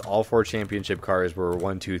race, all 4 championship cars were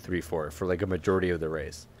 1, 2, 3, 4 for like a majority of the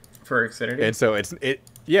race. For Xfinity? And so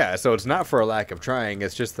so it's not for a lack of trying.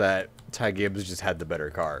 It's just that Ty Gibbs just had the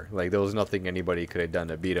better car. Like there was nothing anybody could have done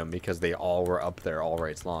to beat him because they all were up there all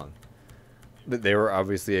race long. There were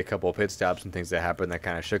obviously a couple pit stops and things that happened that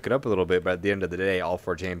kind of shook it up a little bit, but at the end of the day, all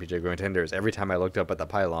 4 championship contenders, every time I looked up at the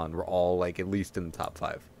pylon, were all at least in the top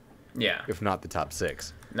 5. Yeah. If not the top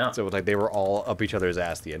 6. No. So it was they were all up each other's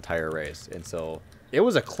ass the entire race. And so it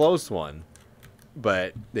was a close one,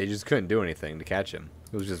 but they just couldn't do anything to catch him.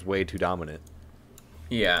 It was just way too dominant.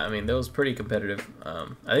 Yeah, I mean, that was pretty competitive.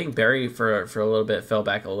 I think Barry, for a little bit, fell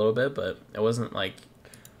back a little bit, but it wasn't like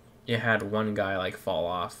you had one guy, fall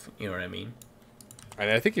off. You know what I mean? And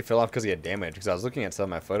I think he fell off because he had damage. Because I was looking at some of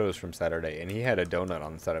my photos from Saturday, and he had a donut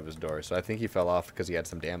on the side of his door. So I think he fell off because he had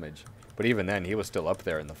some damage. But even then, he was still up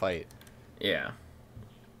there in the fight. Yeah.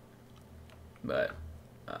 But,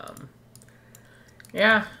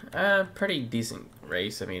 yeah, pretty decent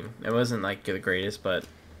race. I mean, it wasn't the greatest, but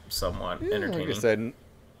somewhat entertaining. Like I said,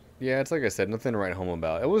 it's like I said, nothing to write home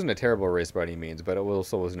about. It wasn't a terrible race by any means, but it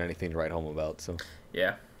also wasn't anything to write home about. So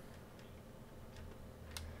yeah.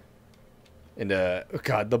 And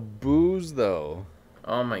God, the booze though.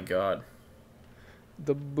 Oh my God.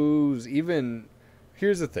 The booze. Even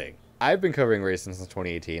here's the thing. I've been covering racing since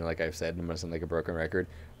 2018, like I've said, I'm gonna sound like a broken record.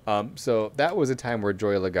 So that was a time where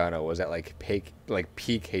Joey Logano was at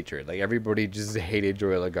peak hatred. Like everybody just hated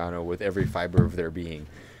Joey Logano with every fiber of their being.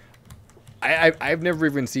 I've never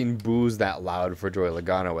even seen boos that loud for Joey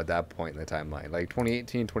Logano at that point in the timeline. Like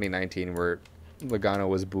 2018, 2019, where Logano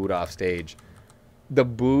was booed off stage. The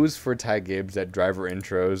boos for Ty Gibbs at driver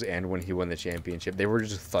intros and when he won the championship, they were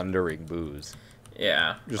just thundering boos.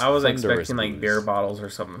 Yeah, just I was expecting boos. Beer bottles or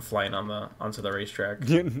something flying onto the racetrack.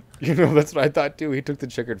 That's what I thought too. He took the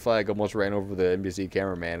checkered flag, almost ran over the NBC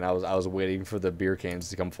cameraman. I was waiting for the beer cans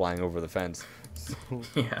to come flying over the fence.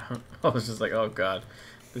 Yeah, I was just like, oh God,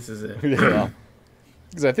 this is it. Yeah.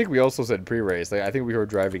 Because I think we also said pre-race. Like I think we were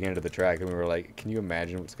driving into the track and we were like, "Can you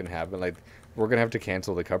imagine what's gonna happen? Like we're gonna have to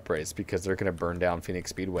cancel the Cup race because they're gonna burn down Phoenix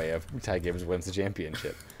Speedway if Ty Gibbs wins the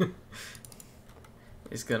championship."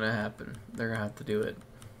 It's gonna happen. They're gonna have to do it.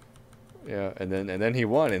 Yeah, and then he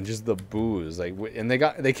won, and just the boos, like, and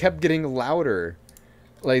they kept getting louder.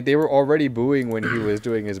 Like they were already booing when he was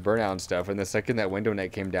doing his burnout stuff, and the second that window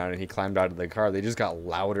net came down and he climbed out of the car, they just got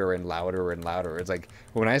louder and louder and louder. It's like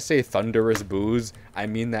when I say thunderous boos, I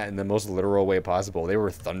mean that in the most literal way possible. They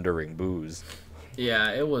were thundering boos.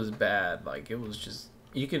 Yeah, it was bad. Like it was just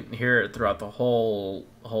you can hear it throughout the whole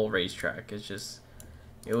racetrack. It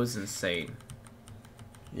was insane.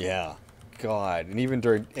 Yeah, God, and even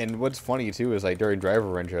during what's funny too is like during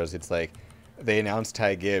driver intros, it's like they announced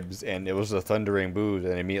Ty Gibbs, and it was a thundering boos,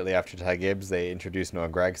 and immediately after Ty Gibbs, they introduced Noah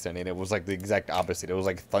Gragson, and it was like the exact opposite. It was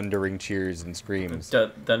like thundering cheers and screams.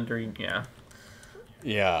 Thundering, yeah.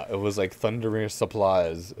 Yeah, it was like thunderous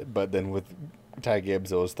applause, but then with Ty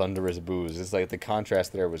Gibbs, it was thunderous boos. It's like the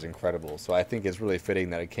contrast there was incredible. So I think it's really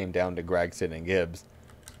fitting that it came down to Gragson and Gibbs.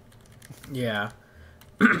 Yeah,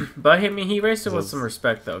 but I mean, he raced it with some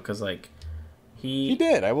respect though, because like. He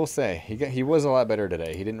did, I will say. He was a lot better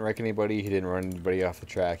today. He didn't wreck anybody. He didn't run anybody off the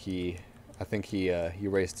track. I think he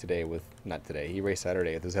raced today with not today. He raced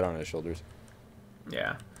Saturday with his head on his shoulders.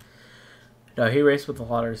 Yeah. No, he raced with a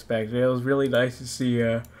lot of respect. It was really nice to see.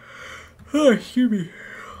 Oh, excuse me.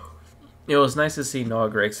 It was nice to see Noah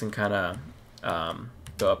Gragson kind of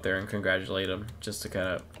go up there and congratulate him, just to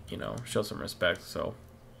kind of show some respect. So.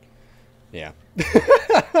 Yeah.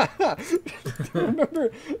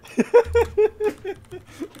 Remember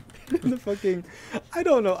the fucking I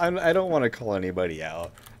don't know. I don't want to call anybody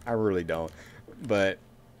out. I really don't. But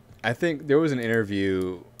I think there was an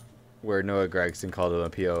interview where Noah Gragson called him a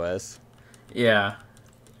POS. Yeah.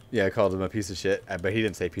 Yeah, called him a piece of shit. But he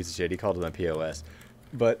didn't say piece of shit. He called him a POS.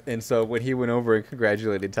 And so when he went over and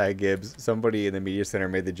congratulated Ty Gibbs, somebody in the media center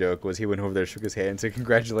made the joke was he went over there, shook his hand, and said,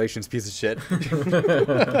 "Congratulations, piece of shit."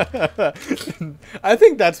 I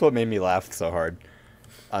think that's what made me laugh so hard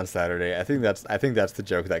on Saturday. I think that's the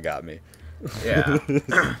joke that got me. Yeah,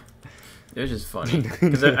 it was just funny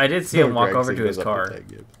because I did see him walk over to his car.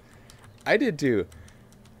 I did too.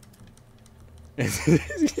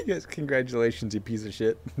 He goes, "Congratulations, you piece of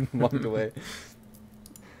shit," walked away.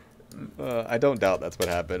 I don't doubt that's what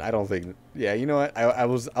happened. I don't think. Yeah, you know what? I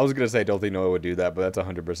was gonna say I don't think Noah would do that, but that's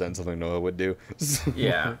 100% something Noah would do.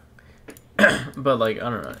 Yeah, but like I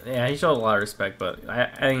don't know. Yeah, he showed a lot of respect, but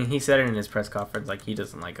I mean, he said it in his press conference like he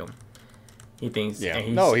doesn't like him. He thinks. Yeah.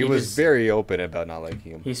 No, he was very open about not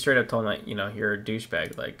liking him. He straight up told him like, you're a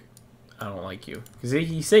douchebag. Like, I don't like you. Because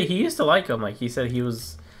he used to like him. Like he said he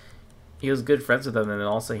was good friends with him, and then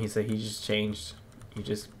also he said he just changed. He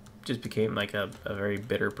just became like a very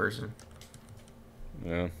bitter person.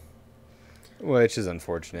 Yeah. Which is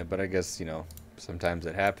unfortunate, but I guess, sometimes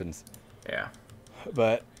it happens. Yeah.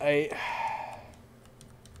 But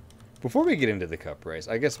before we get into the Cup race,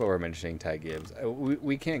 I guess while we're mentioning Ty Gibbs,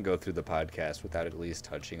 we can't go through the podcast without at least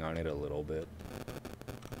touching on it a little bit.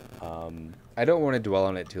 I don't want to dwell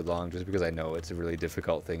on it too long just because I know it's a really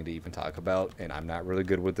difficult thing to even talk about, and I'm not really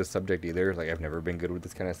good with this subject either. Like, I've never been good with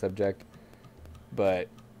this kind of subject. But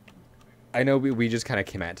I know we just kind of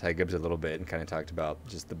came at Ty Gibbs a little bit and kind of talked about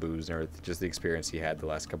just the booze or just the experience he had the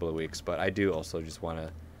last couple of weeks. But I do also just want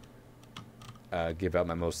to give out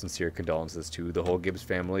my most sincere condolences to the whole Gibbs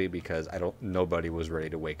family because nobody was ready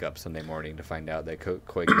to wake up Sunday morning to find out that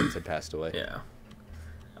Coy Gibbs had passed away. Yeah.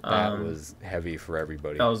 That was heavy for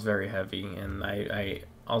everybody. That was very heavy, and I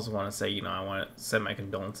also want to say, I want to send my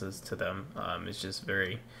condolences to them. It's just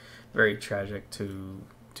very, very tragic to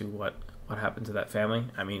what happened to that family.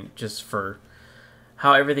 I mean, just for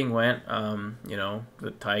how everything went,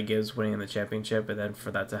 with Ty Gibbs winning the championship, and then for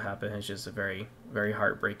that to happen, it's just a very, very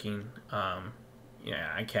heartbreaking.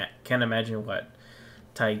 I can't imagine what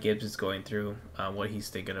Ty Gibbs is going through, what he's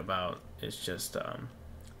thinking about. It's just,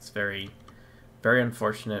 it's very, very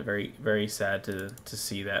unfortunate, very, very sad to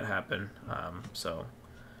see that happen.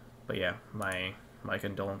 But yeah, my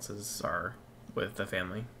condolences are with the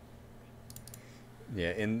family.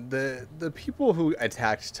 Yeah, and the people who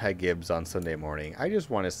attacked Ty Gibbs on Sunday morning, I just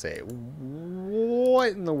want to say,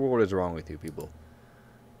 what in the world is wrong with you people?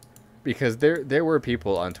 Because there were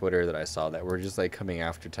people on Twitter that I saw that were just like coming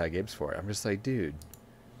after Ty Gibbs for it. I'm just like, dude,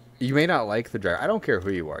 you may not like the driver. I don't care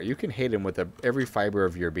who you are. You can hate him with every fiber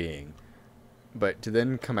of your being. But to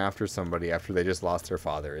then come after somebody after they just lost their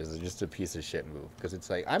father is just a piece of shit move. Because it's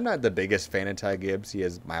like, I'm not the biggest fan of Ty Gibbs. He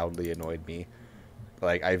has mildly annoyed me.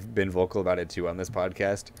 Like, I've been vocal about it too on this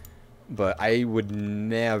podcast. But I would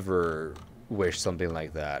never wish something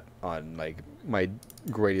like that on like my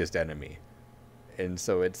greatest enemy. And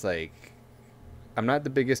so it's like, I'm not the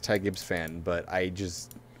biggest Ty Gibbs fan, but I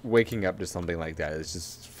just, waking up to something like that is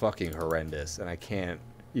just fucking horrendous, and I can't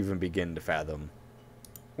even begin to fathom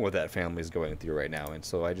what that family's going through right now. And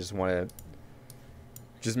so I just want to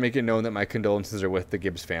just make it known that my condolences are with the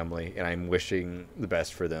Gibbs family, and I'm wishing the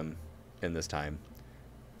best for them in this time.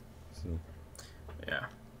 So. Yeah.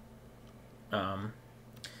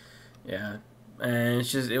 Yeah. And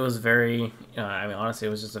it's just, it was very, I mean, honestly,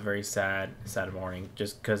 it was just a very sad morning,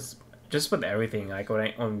 just with everything. Like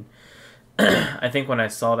when I think when I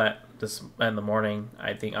saw that this in the morning,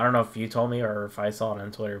 I don't know if you told me or if I saw it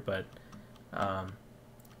on Twitter, but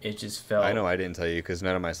it just felt. I know I didn't tell you because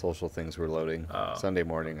none of my social things were loading. Sunday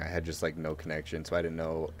morning, I had just like no connection, so I didn't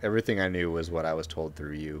know. Everything I knew was what I was told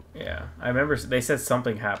through you. Yeah, I remember they said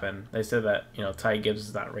something happened. They said that Ty Gibbs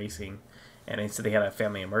is not racing, and they said they had a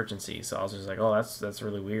family emergency. So I was just like, oh, that's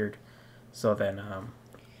really weird. So then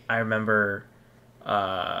I remember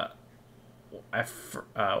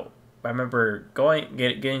I remember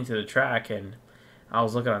getting to the track, and I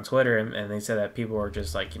was looking on Twitter, and they said that people were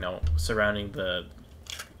just like surrounding the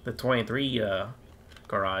 23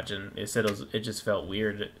 garage, and it said it just felt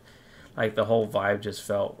weird. Like the whole vibe just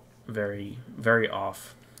felt very, very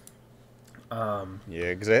off. Yeah,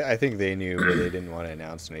 because I think they knew, but they didn't want to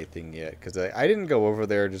announce anything yet. Because I didn't go over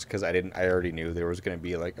there just because I already knew there was going to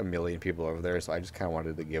be like a million people over there, so I just kind of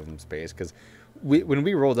wanted to give them space. Because when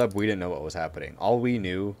we rolled up, we didn't know what was happening. All we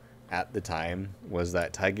knew at the time was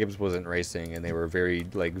that Ty Gibbs wasn't racing, and they were very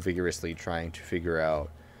like vigorously trying to figure out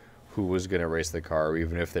who was going to race the car, or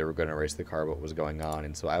even if they were going to race the car, what was going on.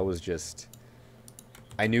 And so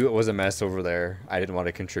I knew it was a mess over there. I didn't want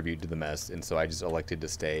to contribute to the mess, and so I just elected to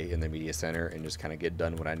stay in the media center and just kind of get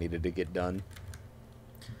done what I needed to get done.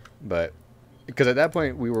 But because at that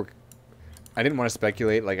point I didn't want to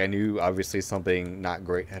speculate. Like I knew obviously something not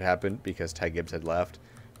great had happened because Ty Gibbs had left,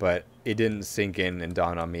 but it didn't sink in and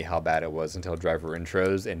dawn on me how bad it was until driver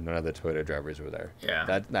intros and none of the Toyota drivers were there.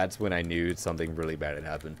 Yeah, that's when I knew something really bad had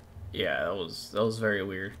happened. Yeah, that was very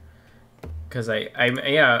weird. Cause we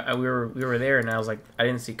were there, and I was like, I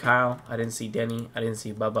didn't see Kyle, I didn't see Denny, I didn't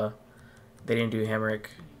see Bubba, they didn't do Hemrick.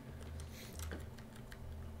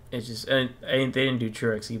 It's just, and they didn't do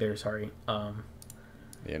Truex either. Sorry.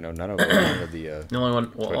 Yeah, no, none of the the only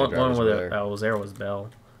one, that was there was Bell,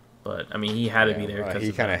 but I mean he had to be there. Cause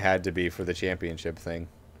he kind of had to be for the championship thing.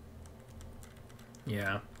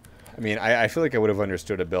 Yeah. I mean, I feel like I would have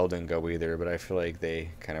understood a Bell didn't go either, but I feel like they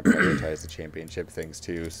kind of prioritize the championship things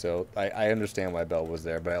too. So I understand why Bell was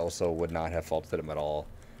there, but I also would not have faulted him at all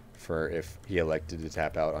for if he elected to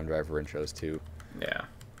tap out on driver intros too. Yeah.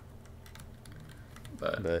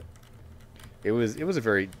 But it was a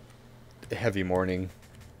very heavy morning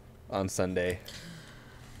on Sunday.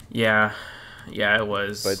 Yeah, it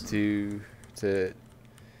was. But to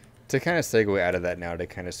kind of segue out of that now, to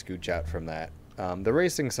kind of scooch out from that. The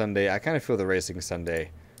racing Sunday, I kind of feel the racing Sunday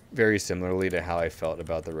very similarly to how I felt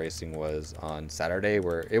about the racing was on Saturday,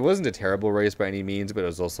 where it wasn't a terrible race by any means, but it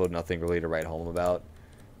was also nothing really to write home about.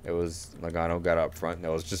 It was Logano got up front, and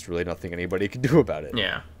there was just really nothing anybody could do about it.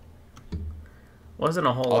 Yeah. Wasn't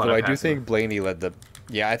a whole lot. Although I do think Blaney led the...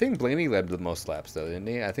 Yeah, I think Blaney led the most laps, though, didn't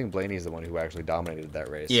he? I think Blaney's the one who actually dominated that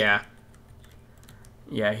race. Yeah.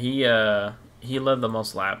 Yeah, he led the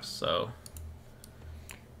most laps, so...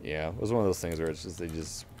 Yeah, it was one of those things where it's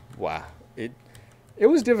just wow. It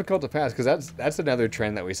was difficult to pass because that's another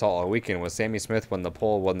trend that we saw all weekend was Sammy Smith won the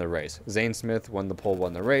pole, won the race. Zane Smith won the pole,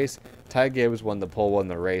 won the race. Ty Gibbs won the pole, won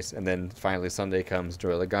the race. And then finally Sunday comes,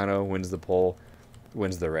 Joey Logano wins the pole,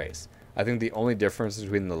 wins the race. I think the only difference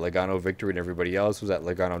between the Logano victory and everybody else was that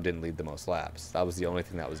Logano didn't lead the most laps. That was the only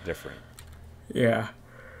thing that was different. Yeah.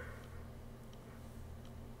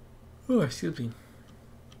 Oh, excuse me.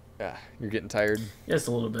 Yeah, you're getting tired? Just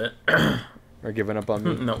a little bit. Or giving up on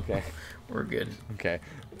me? No. Okay. We're good. Okay.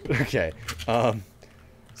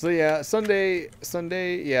 So yeah, Sunday,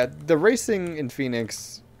 yeah, the racing in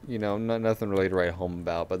Phoenix, nothing really to write home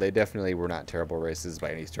about, but they definitely were not terrible races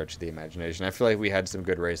by any stretch of the imagination. I feel like we had some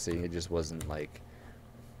good racing. It just wasn't like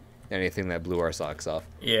anything that blew our socks off.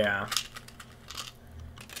 Yeah.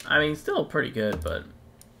 I mean, still pretty good, but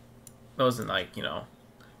it wasn't like,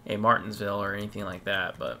 a Martinsville or anything like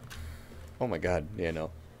that, but... Oh my god, yeah, no.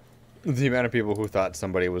 The amount of people who thought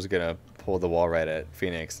somebody was going to pull the wall ride at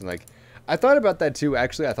Phoenix. And, I thought about that too,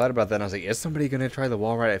 actually. I thought about that, and I was like, is somebody going to try the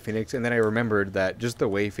wall ride at Phoenix? And then I remembered that just the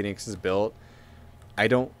way Phoenix is built, I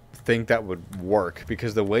don't think that would work.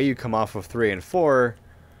 Because the way you come off of 3 and 4,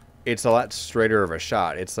 it's a lot straighter of a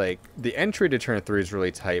shot. It's like, the entry to turn 3 is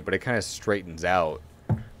really tight, but it kind of straightens out.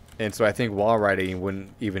 And so I think wall riding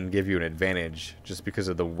wouldn't even give you an advantage just because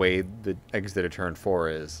of the way the exit of turn 4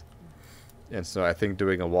 is. And so I think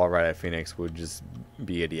doing a wall ride at Phoenix would just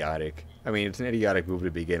be idiotic. I mean, it's an idiotic move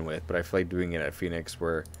to begin with, but I feel like doing it at Phoenix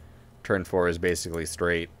where turn 4 is basically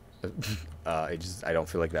straight, I don't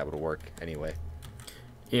feel like that would work anyway.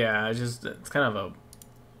 Yeah, it's kind of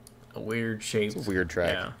a weird shape. It's a weird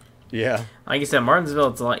track. Yeah. Yeah. Like I said, Martinsville,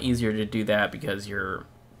 it's a lot easier to do that because you're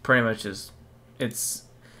pretty much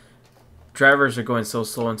drivers are going so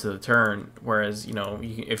slow into the turn, whereas,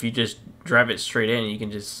 if you just drive it straight in, you can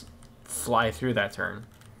just fly through that turn.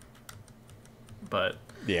 But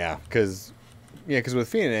yeah, because with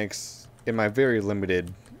Phoenix, in my very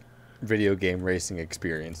limited video game racing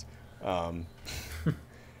experience,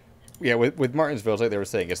 with Martinsville, it's like they were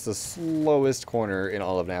saying, it's the slowest corner in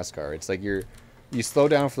all of NASCAR. It's like you slow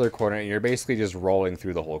down for the corner, and you're basically just rolling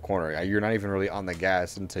through the whole corner. You're not even really on the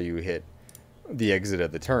gas until you hit the exit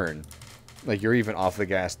of the turn. Like, you're even off the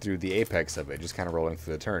gas through the apex of it, just kind of rolling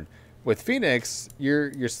through the turn. With Phoenix,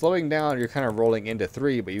 you're slowing down, you're kind of rolling into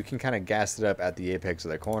 3, but you can kind of gas it up at the apex of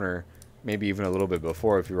the corner, maybe even a little bit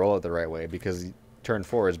before if you roll it the right way, because turn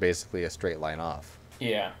 4 is basically a straight line off.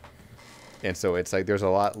 Yeah. And so it's like there's a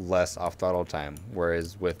lot less off-throttle time,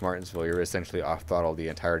 whereas with Martinsville, you're essentially off-throttle the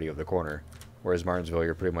entirety of the corner. Whereas Martinsville,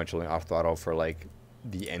 you're pretty much only off-throttle for, like,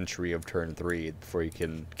 the entry of turn 3 before you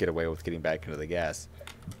can get away with getting back into the gas.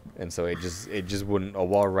 And so it just wouldn't, a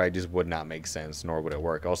wall ride just would not make sense, nor would it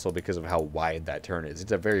work. Also because of how wide that turn is.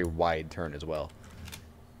 It's a very wide turn as well.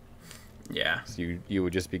 Yeah. So you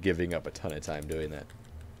would just be giving up a ton of time doing that.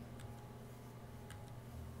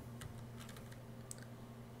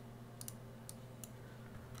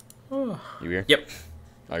 You here? Yep.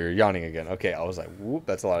 Oh, you're yawning again. Okay, I was like, whoop,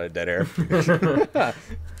 that's a lot of dead air.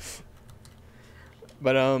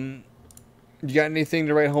 But, you got anything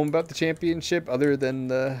to write home about the championship other than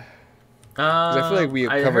the... 'Cause I feel like we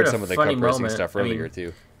covered some of the cup racing stuff earlier,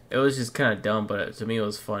 too. It was just kind of dumb, but to me it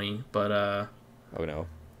was funny. But, oh, no.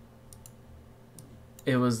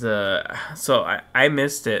 It was so I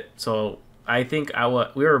missed it. So I think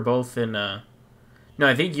we were both in, no,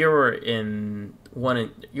 I think you were in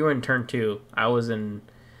you were in turn 2. I was in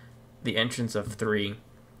the entrance of 3.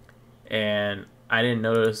 And I didn't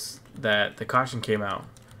notice that the caution came out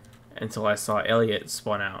until I saw Elliott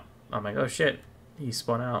spun out. I'm like, oh shit, he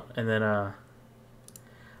spun out. And then I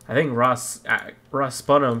think Ross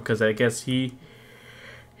spun him because I guess he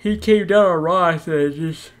came down on Ross and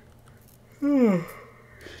just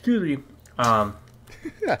excuse me.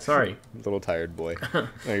 Sorry. Little tired boy.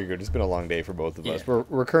 There you go. It's been a long day for both of us.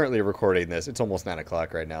 We're currently recording this. It's almost 9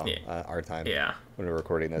 o'clock right now, our time. Yeah. When we're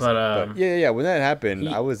recording this. But yeah. When that happened,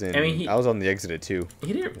 I was on the exit at 2.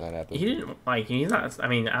 He didn't like. He's not. I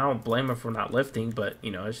mean, I don't blame him for not lifting, but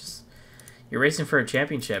it's just you're racing for a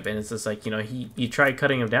championship, and it's just like you tried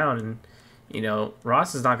cutting him down, and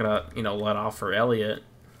Ross is not gonna let off for Elliott,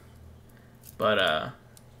 but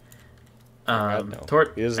no.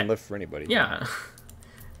 He doesn't lift for anybody. Yeah.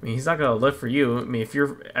 I mean, he's not going to lift for you.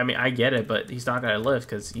 I mean, I get it, but he's not going to lift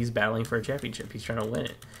because he's battling for a championship. He's trying to win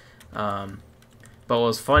it. But what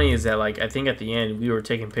was funny is that, like, I think at the end, we were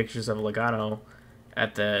taking pictures of Logano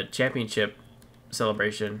at the championship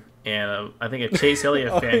celebration, and I think a Chase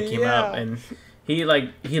Elliott fan came out, and he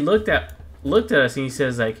looked at us, and he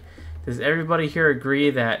says, like, does everybody here agree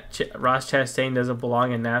that Ross Chastain doesn't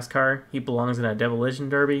belong in NASCAR? He belongs in a Demolition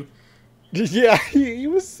Derby? Yeah, he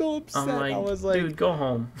was so upset. I was like, dude, go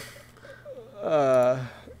home.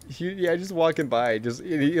 Just walking by,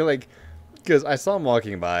 because I saw him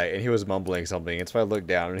walking by and he was mumbling something, and so I looked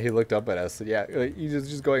down and he looked up at us. And he was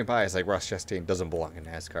just going by. It's like, Ross Chastain doesn't belong in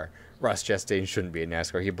NASCAR. Ross Chastain shouldn't be in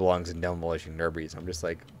NASCAR. He belongs in Demolition Derbies. I'm just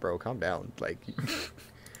like, bro, calm down. Like,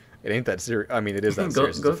 it ain't that serious. I mean, it is that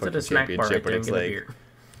serious. Go to the snack bar right there and get a beer.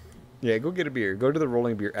 Yeah, go get a beer. Go to the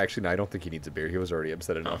rolling beer. Actually, no, I don't think he needs a beer. He was already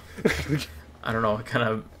upset enough. I don't know what kind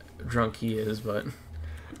of drunk he is, but...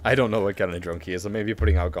 I don't know what kind of drunk he is, so maybe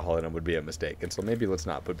putting alcohol in him would be a mistake. And so maybe let's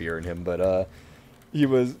not put beer in him. But he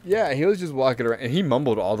was just walking around, and he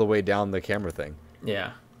mumbled all the way down the camera thing.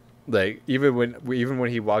 Yeah. Like, even when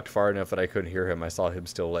he walked far enough that I couldn't hear him, I saw him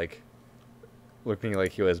still, like, looking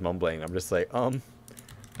like he was mumbling. I'm just like,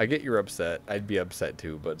 I get you're upset. I'd be upset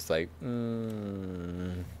too, but it's like,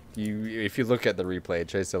 if you look at the replay,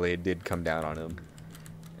 Chase Elliott did come down on him.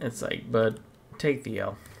 It's like, but take the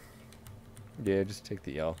L. Yeah, just take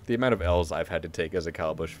the L. The amount of L's I've had to take as a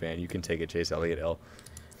Kyle Busch fan, you can take a Chase Elliott L.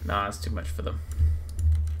 Nah, it's too much for them.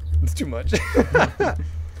 It's too much.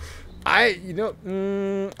 I'm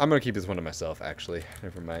gonna keep this one to myself. Actually,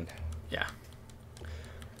 never mind. Yeah.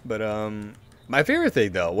 But My favorite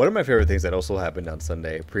thing, though, one of my favorite things that also happened on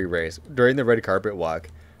Sunday pre-race during the red carpet walk.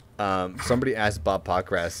 Somebody asked Bob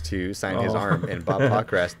Pockras to sign his arm, and Bob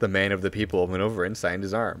Pockras, the man of the people, went over and signed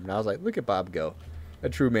his arm. And I was like, look at Bob go, a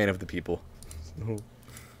true man of the people.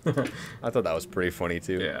 I thought that was pretty funny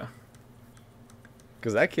too. Yeah.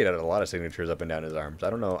 Because that kid had a lot of signatures up and down his arms. I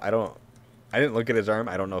don't know. I didn't look at his arm.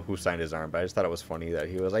 I don't know who signed his arm, but I just thought it was funny that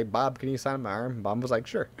he was like, Bob, can you sign my arm? Bob was like,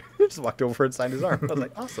 sure. Just walked over and signed his arm. I was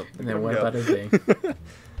like, awesome. And then went about his day.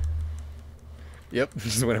 Yep.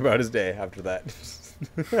 Just went about his day after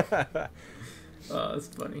that. Oh, that's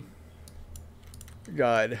funny.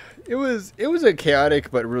 God, it was a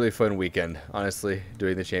chaotic but really fun weekend, honestly,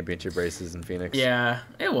 doing the championship races in Phoenix. Yeah,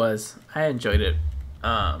 it was. I enjoyed it.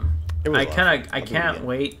 It was I can't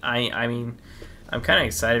wait. I mean, I'm kind of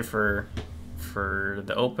excited for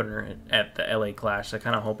the opener at the LA Clash. I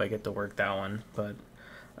kind of hope I get to work that one, but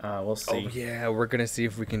we'll see. Oh yeah, we're gonna see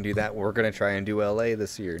if we can do that. We're gonna try and do LA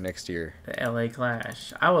next year. The LA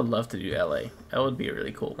Clash. I would love to do LA. That would be a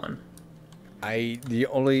really cool one. The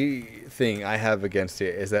only thing I have against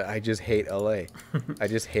it is that I just hate LA. I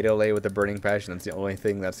just hate LA with a burning passion. That's the only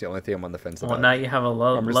thing I'm on the fence about. Well, now you have a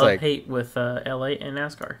love-hate with LA and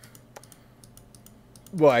NASCAR.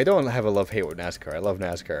 Well, I don't have a love-hate with NASCAR. I love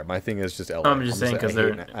NASCAR. My thing is just LA. I'm just saying because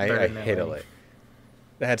I hate LA.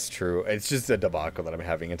 That's true. It's just a debacle that I'm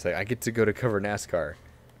having. It's like I get to go to cover NASCAR,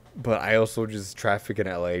 but I also just traffic in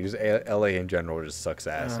LA. Just LA in general just sucks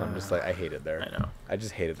ass. So I'm just like I hate it there. I know. I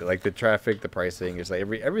just hate it. Like the traffic, the pricing, is like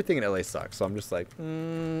everything in LA sucks. So I'm just like,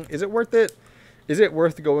 is it worth it? Is it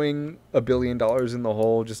worth going $1 billion in the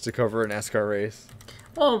hole just to cover a NASCAR race?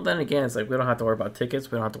 Well, then again, it's like we don't have to worry about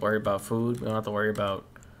tickets. We don't have to worry about food. We don't have to worry about.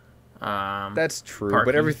 That's true, parking.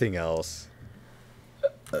 But everything else,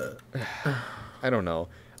 I don't know.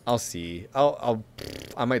 I'll see. I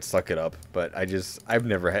might suck it up, but I've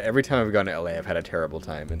never had. Every time I've gone to LA, I've had a terrible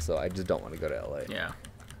time, and so I just don't want to go to LA. Yeah.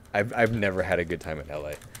 I've never had a good time in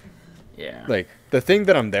LA. Yeah. Like the thing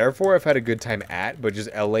that I'm there for, I've had a good time at, but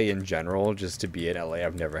just LA in general, just to be in LA,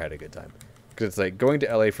 I've never had a good time. Because it's like going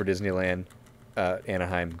to LA for Disneyland,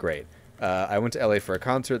 Anaheim, great. I went to LA for a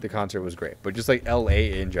concert. The concert was great, but just like LA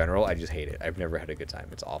in general, I just hate it. I've never had a good time.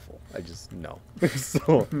 It's awful. I just no.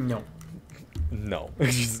 So no,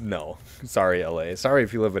 just no. Sorry, LA. Sorry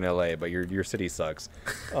if you live in LA, but your city sucks.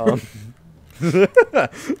 Sorry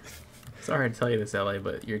to tell you this, LA,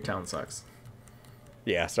 but your town sucks.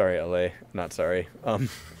 Yeah, sorry, LA. Not sorry. The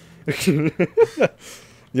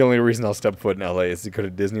only reason I'll step foot in LA is to go to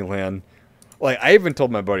Disneyland. Like, I even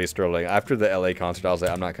told my buddy Sterling after the LA concert, I was like,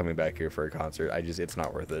 I'm not coming back here for a concert. It's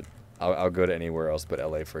not worth it. I'll go to anywhere else but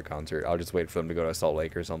LA for a concert. I'll just wait for them to go to Salt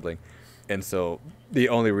Lake or something. And so the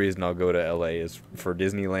only reason I'll go to LA is for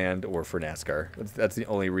Disneyland or for NASCAR. That's the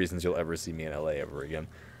only reasons you'll ever see me in LA ever again.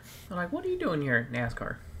 I'm like, what are you doing here at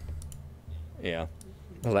NASCAR? Yeah.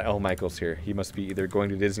 I was like, oh, Michael's here. He must be either going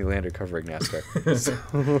to Disneyland or covering NASCAR.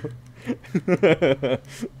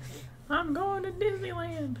 I'm going to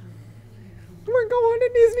Disneyland. We're going to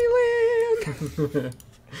Disneyland.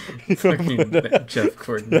 Fucking Jeff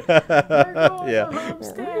Gordon. Yeah.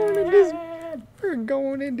 We're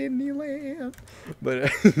going to Disneyland.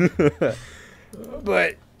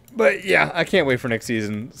 But yeah, I can't wait for next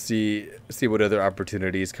season. See what other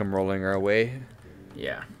opportunities come rolling our way.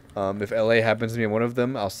 Yeah. If LA happens to be one of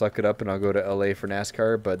them, I'll suck it up and I'll go to LA for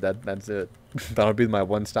NASCAR. But that's it. That'll be my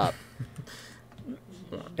one stop.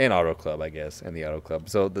 And Auto Club, I guess, and the Auto Club.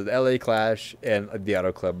 So the LA Clash and the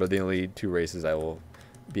Auto Club are the only two races I will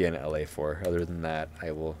be in LA for. Other than that,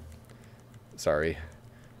 I will. Sorry.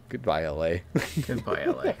 Goodbye, LA. Goodbye,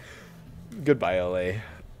 LA. Goodbye, LA.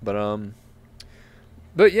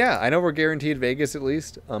 But yeah, I know we're guaranteed Vegas at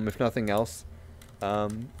least, if nothing else.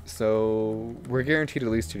 So we're guaranteed at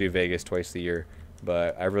least to do Vegas twice a year.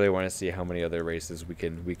 But I really want to see how many other races we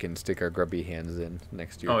can stick our grubby hands in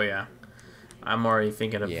next year. Oh yeah, I'm already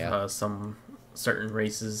thinking of some certain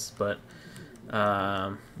races, but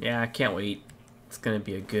yeah, I can't wait. It's gonna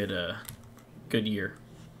be a good year.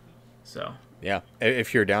 So yeah,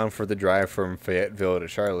 if you're down for the drive from Fayetteville to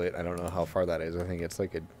Charlotte, I don't know how far that is. I think it's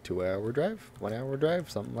like a 2-hour drive, 1-hour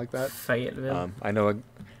drive, something like that. Fayetteville. I know.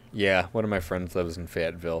 Yeah, one of my friends lives in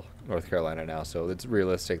Fayetteville, North Carolina now, so it's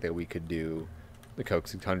realistic that we could do the Coke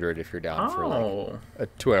 600 if you're down for like a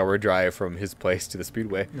 2-hour drive from his place to the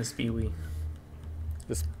Speedway. The Speedway.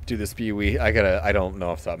 To the Speedway. I don't know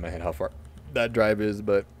off the top of my head how far that drive is,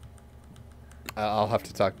 but I'll have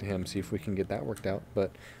to talk to him, see if we can get that worked out.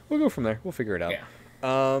 But we'll go from there. We'll figure it out.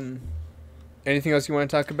 Yeah. Anything else you want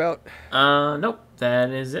to talk about? Nope. That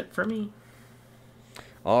is it for me.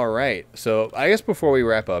 All right. So I guess before we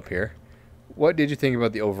wrap up here, what did you think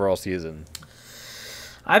about the overall season?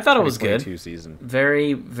 I thought it was good. 2022 season.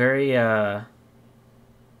 Very, very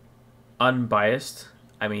unbiased.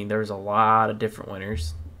 I mean, there was a lot of different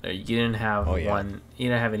winners. You didn't have one. You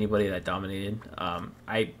didn't have anybody that dominated.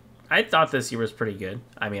 I thought this year was pretty good.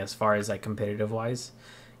 I mean, as far as like competitive wise,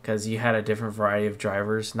 because you had a different variety of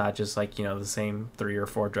drivers, not just like the same 3 or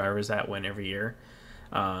 4 drivers that win every year.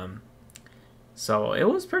 So it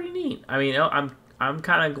was pretty neat. I mean, I'm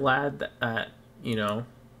kind of glad that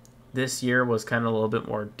this year was kind of a little bit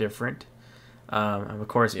more different. Of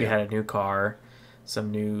course, we had a new car,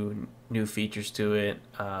 some new features to it.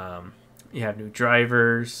 You have new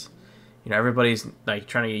drivers. Everybody's like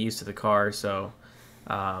trying to get used to the car. So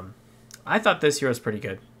I thought this year was pretty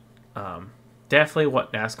good. Definitely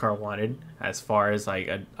what NASCAR wanted as far as like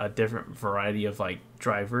a different variety of like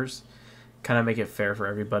drivers, kind of make it fair for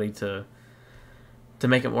everybody to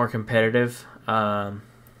make it more competitive,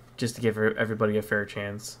 just to give everybody a fair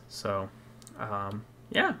chance. So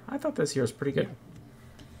yeah, I thought this year was pretty good.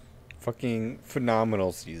 Fucking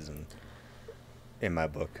phenomenal season in my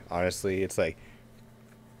book. Honestly, it's like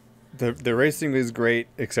the racing was great,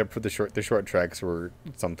 except for the short tracks were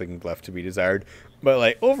something left to be desired. But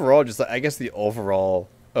like overall, just like, I guess the overall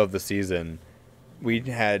of the season, we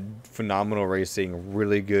had phenomenal racing,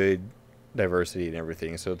 really good diversity and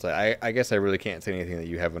everything. So it's like I guess I really can't say anything that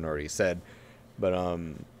you haven't already said. But I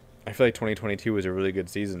feel like 2022 was a really good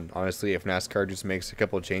season. Honestly, if NASCAR just makes a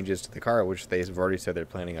couple of changes to the car, which they've already said they're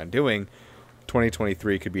planning on doing,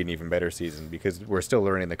 2023 could be an even better season because we're still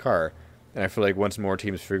learning the car. And I feel like once more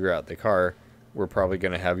teams figure out the car, we're probably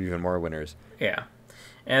going to have even more winners. Yeah.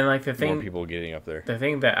 And like more people getting up there. The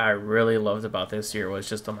thing that I really loved about this year was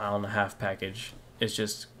just the 1.5 mile package. It's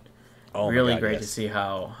just really great to see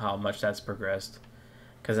how much that's progressed.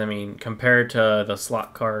 Because, I mean, compared to the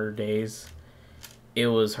slot car days, it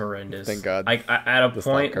was horrendous. Thank God. At a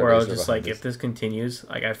point where I was just like, if this continues,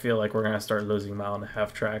 like I feel like we're going to start losing 1.5 mile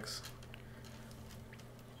tracks.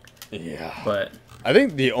 Yeah. But I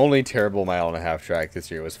think the only terrible 1.5 mile track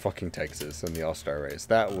this year was fucking Texas in the All-Star race.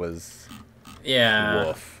 That was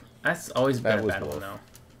woof. That's always been a bad one, though.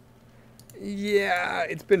 Yeah,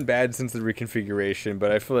 it's been bad since the reconfiguration,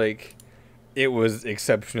 but I feel like it was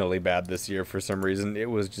exceptionally bad this year for some reason. It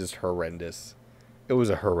was just horrendous. It was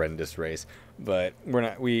a horrendous race, but we're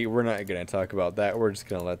not going to talk about that. We're just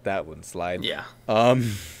going to let that one slide. Yeah.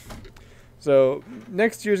 So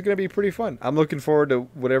next year's going to be pretty fun. I'm looking forward to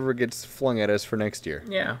whatever gets flung at us for next year.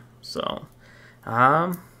 Yeah. So,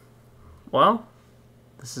 well,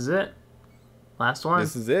 this is it. Last one.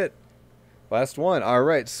 This is it. Last one. All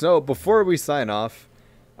right. So before we sign off,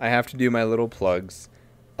 I have to do my little plugs.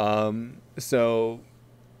 So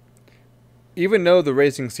even though the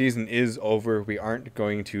racing season is over, we aren't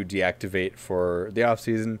going to deactivate for the off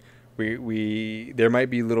season. There might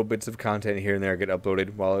be little bits of content here and there get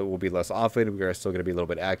uploaded. While it will be less often, we are still going to be a little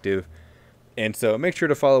bit active. And so make sure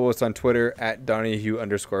to follow us on Twitter at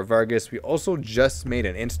Donohue_Vargas. We also just made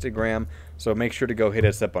an Instagram, so make sure to go hit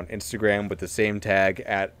us up on Instagram with the same tag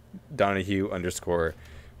at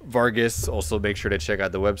Donohue_Vargas. Also make sure to check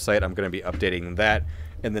out the website. I'm going to be updating that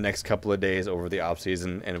in the next couple of days over the off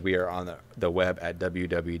season, and we are on the web at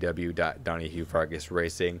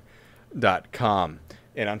www.donohuevargasracing.com.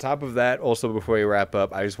 And on top of that, also before we wrap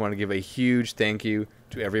up, I just want to give a huge thank you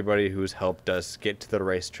to everybody who's helped us get to the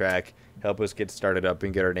racetrack, help us get started up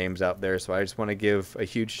and get our names out there. So I just want to give a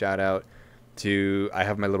huge shout out to, I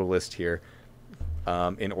have my little list here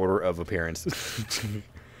in order of appearance.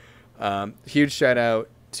 Huge shout out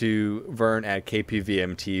to Vern at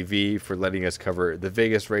KPVM TV for letting us cover the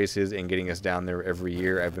Vegas races and getting us down there every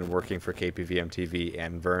year. I've been working for KPVM TV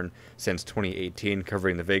and Vern since 2018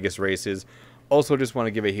 covering the Vegas races. Also, just want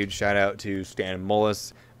to give a huge shout out to Stan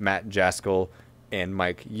Mullis, Matt Jaskell, and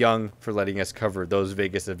Mike Young for letting us cover those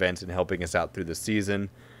Vegas events and helping us out through the season.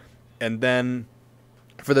 And then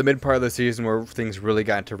for the mid part of the season where things really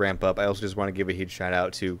got to ramp up, I also just want to give a huge shout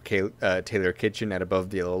out to Taylor Kitchen at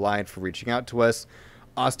Above the Yellow Line for reaching out to us,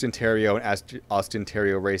 Austin Terrio and Austin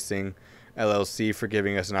Terrio Racing LLC for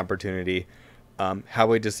giving us an opportunity,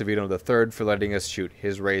 Howie DeSavino III for letting us shoot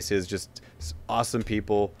his races. Just awesome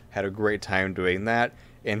people, had a great time doing that.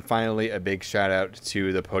 And finally, a big shout out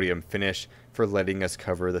to the Podium Finish for letting us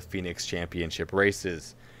cover the Phoenix Championship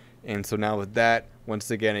races. And so now with that, once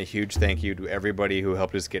again, a huge thank you to everybody who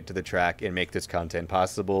helped us get to the track and make this content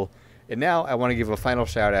possible. And now I want to give a final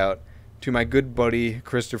shout out to my good buddy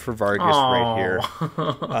Christopher Vargas right here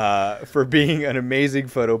for being an amazing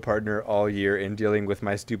photo partner all year and dealing with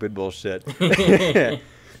my stupid bullshit. And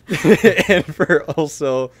for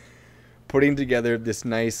also putting together this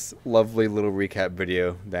nice, lovely little recap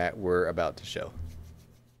video that we're about to show.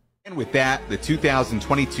 And with that, the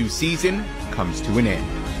 2022 season comes to an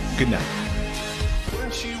end. Good night.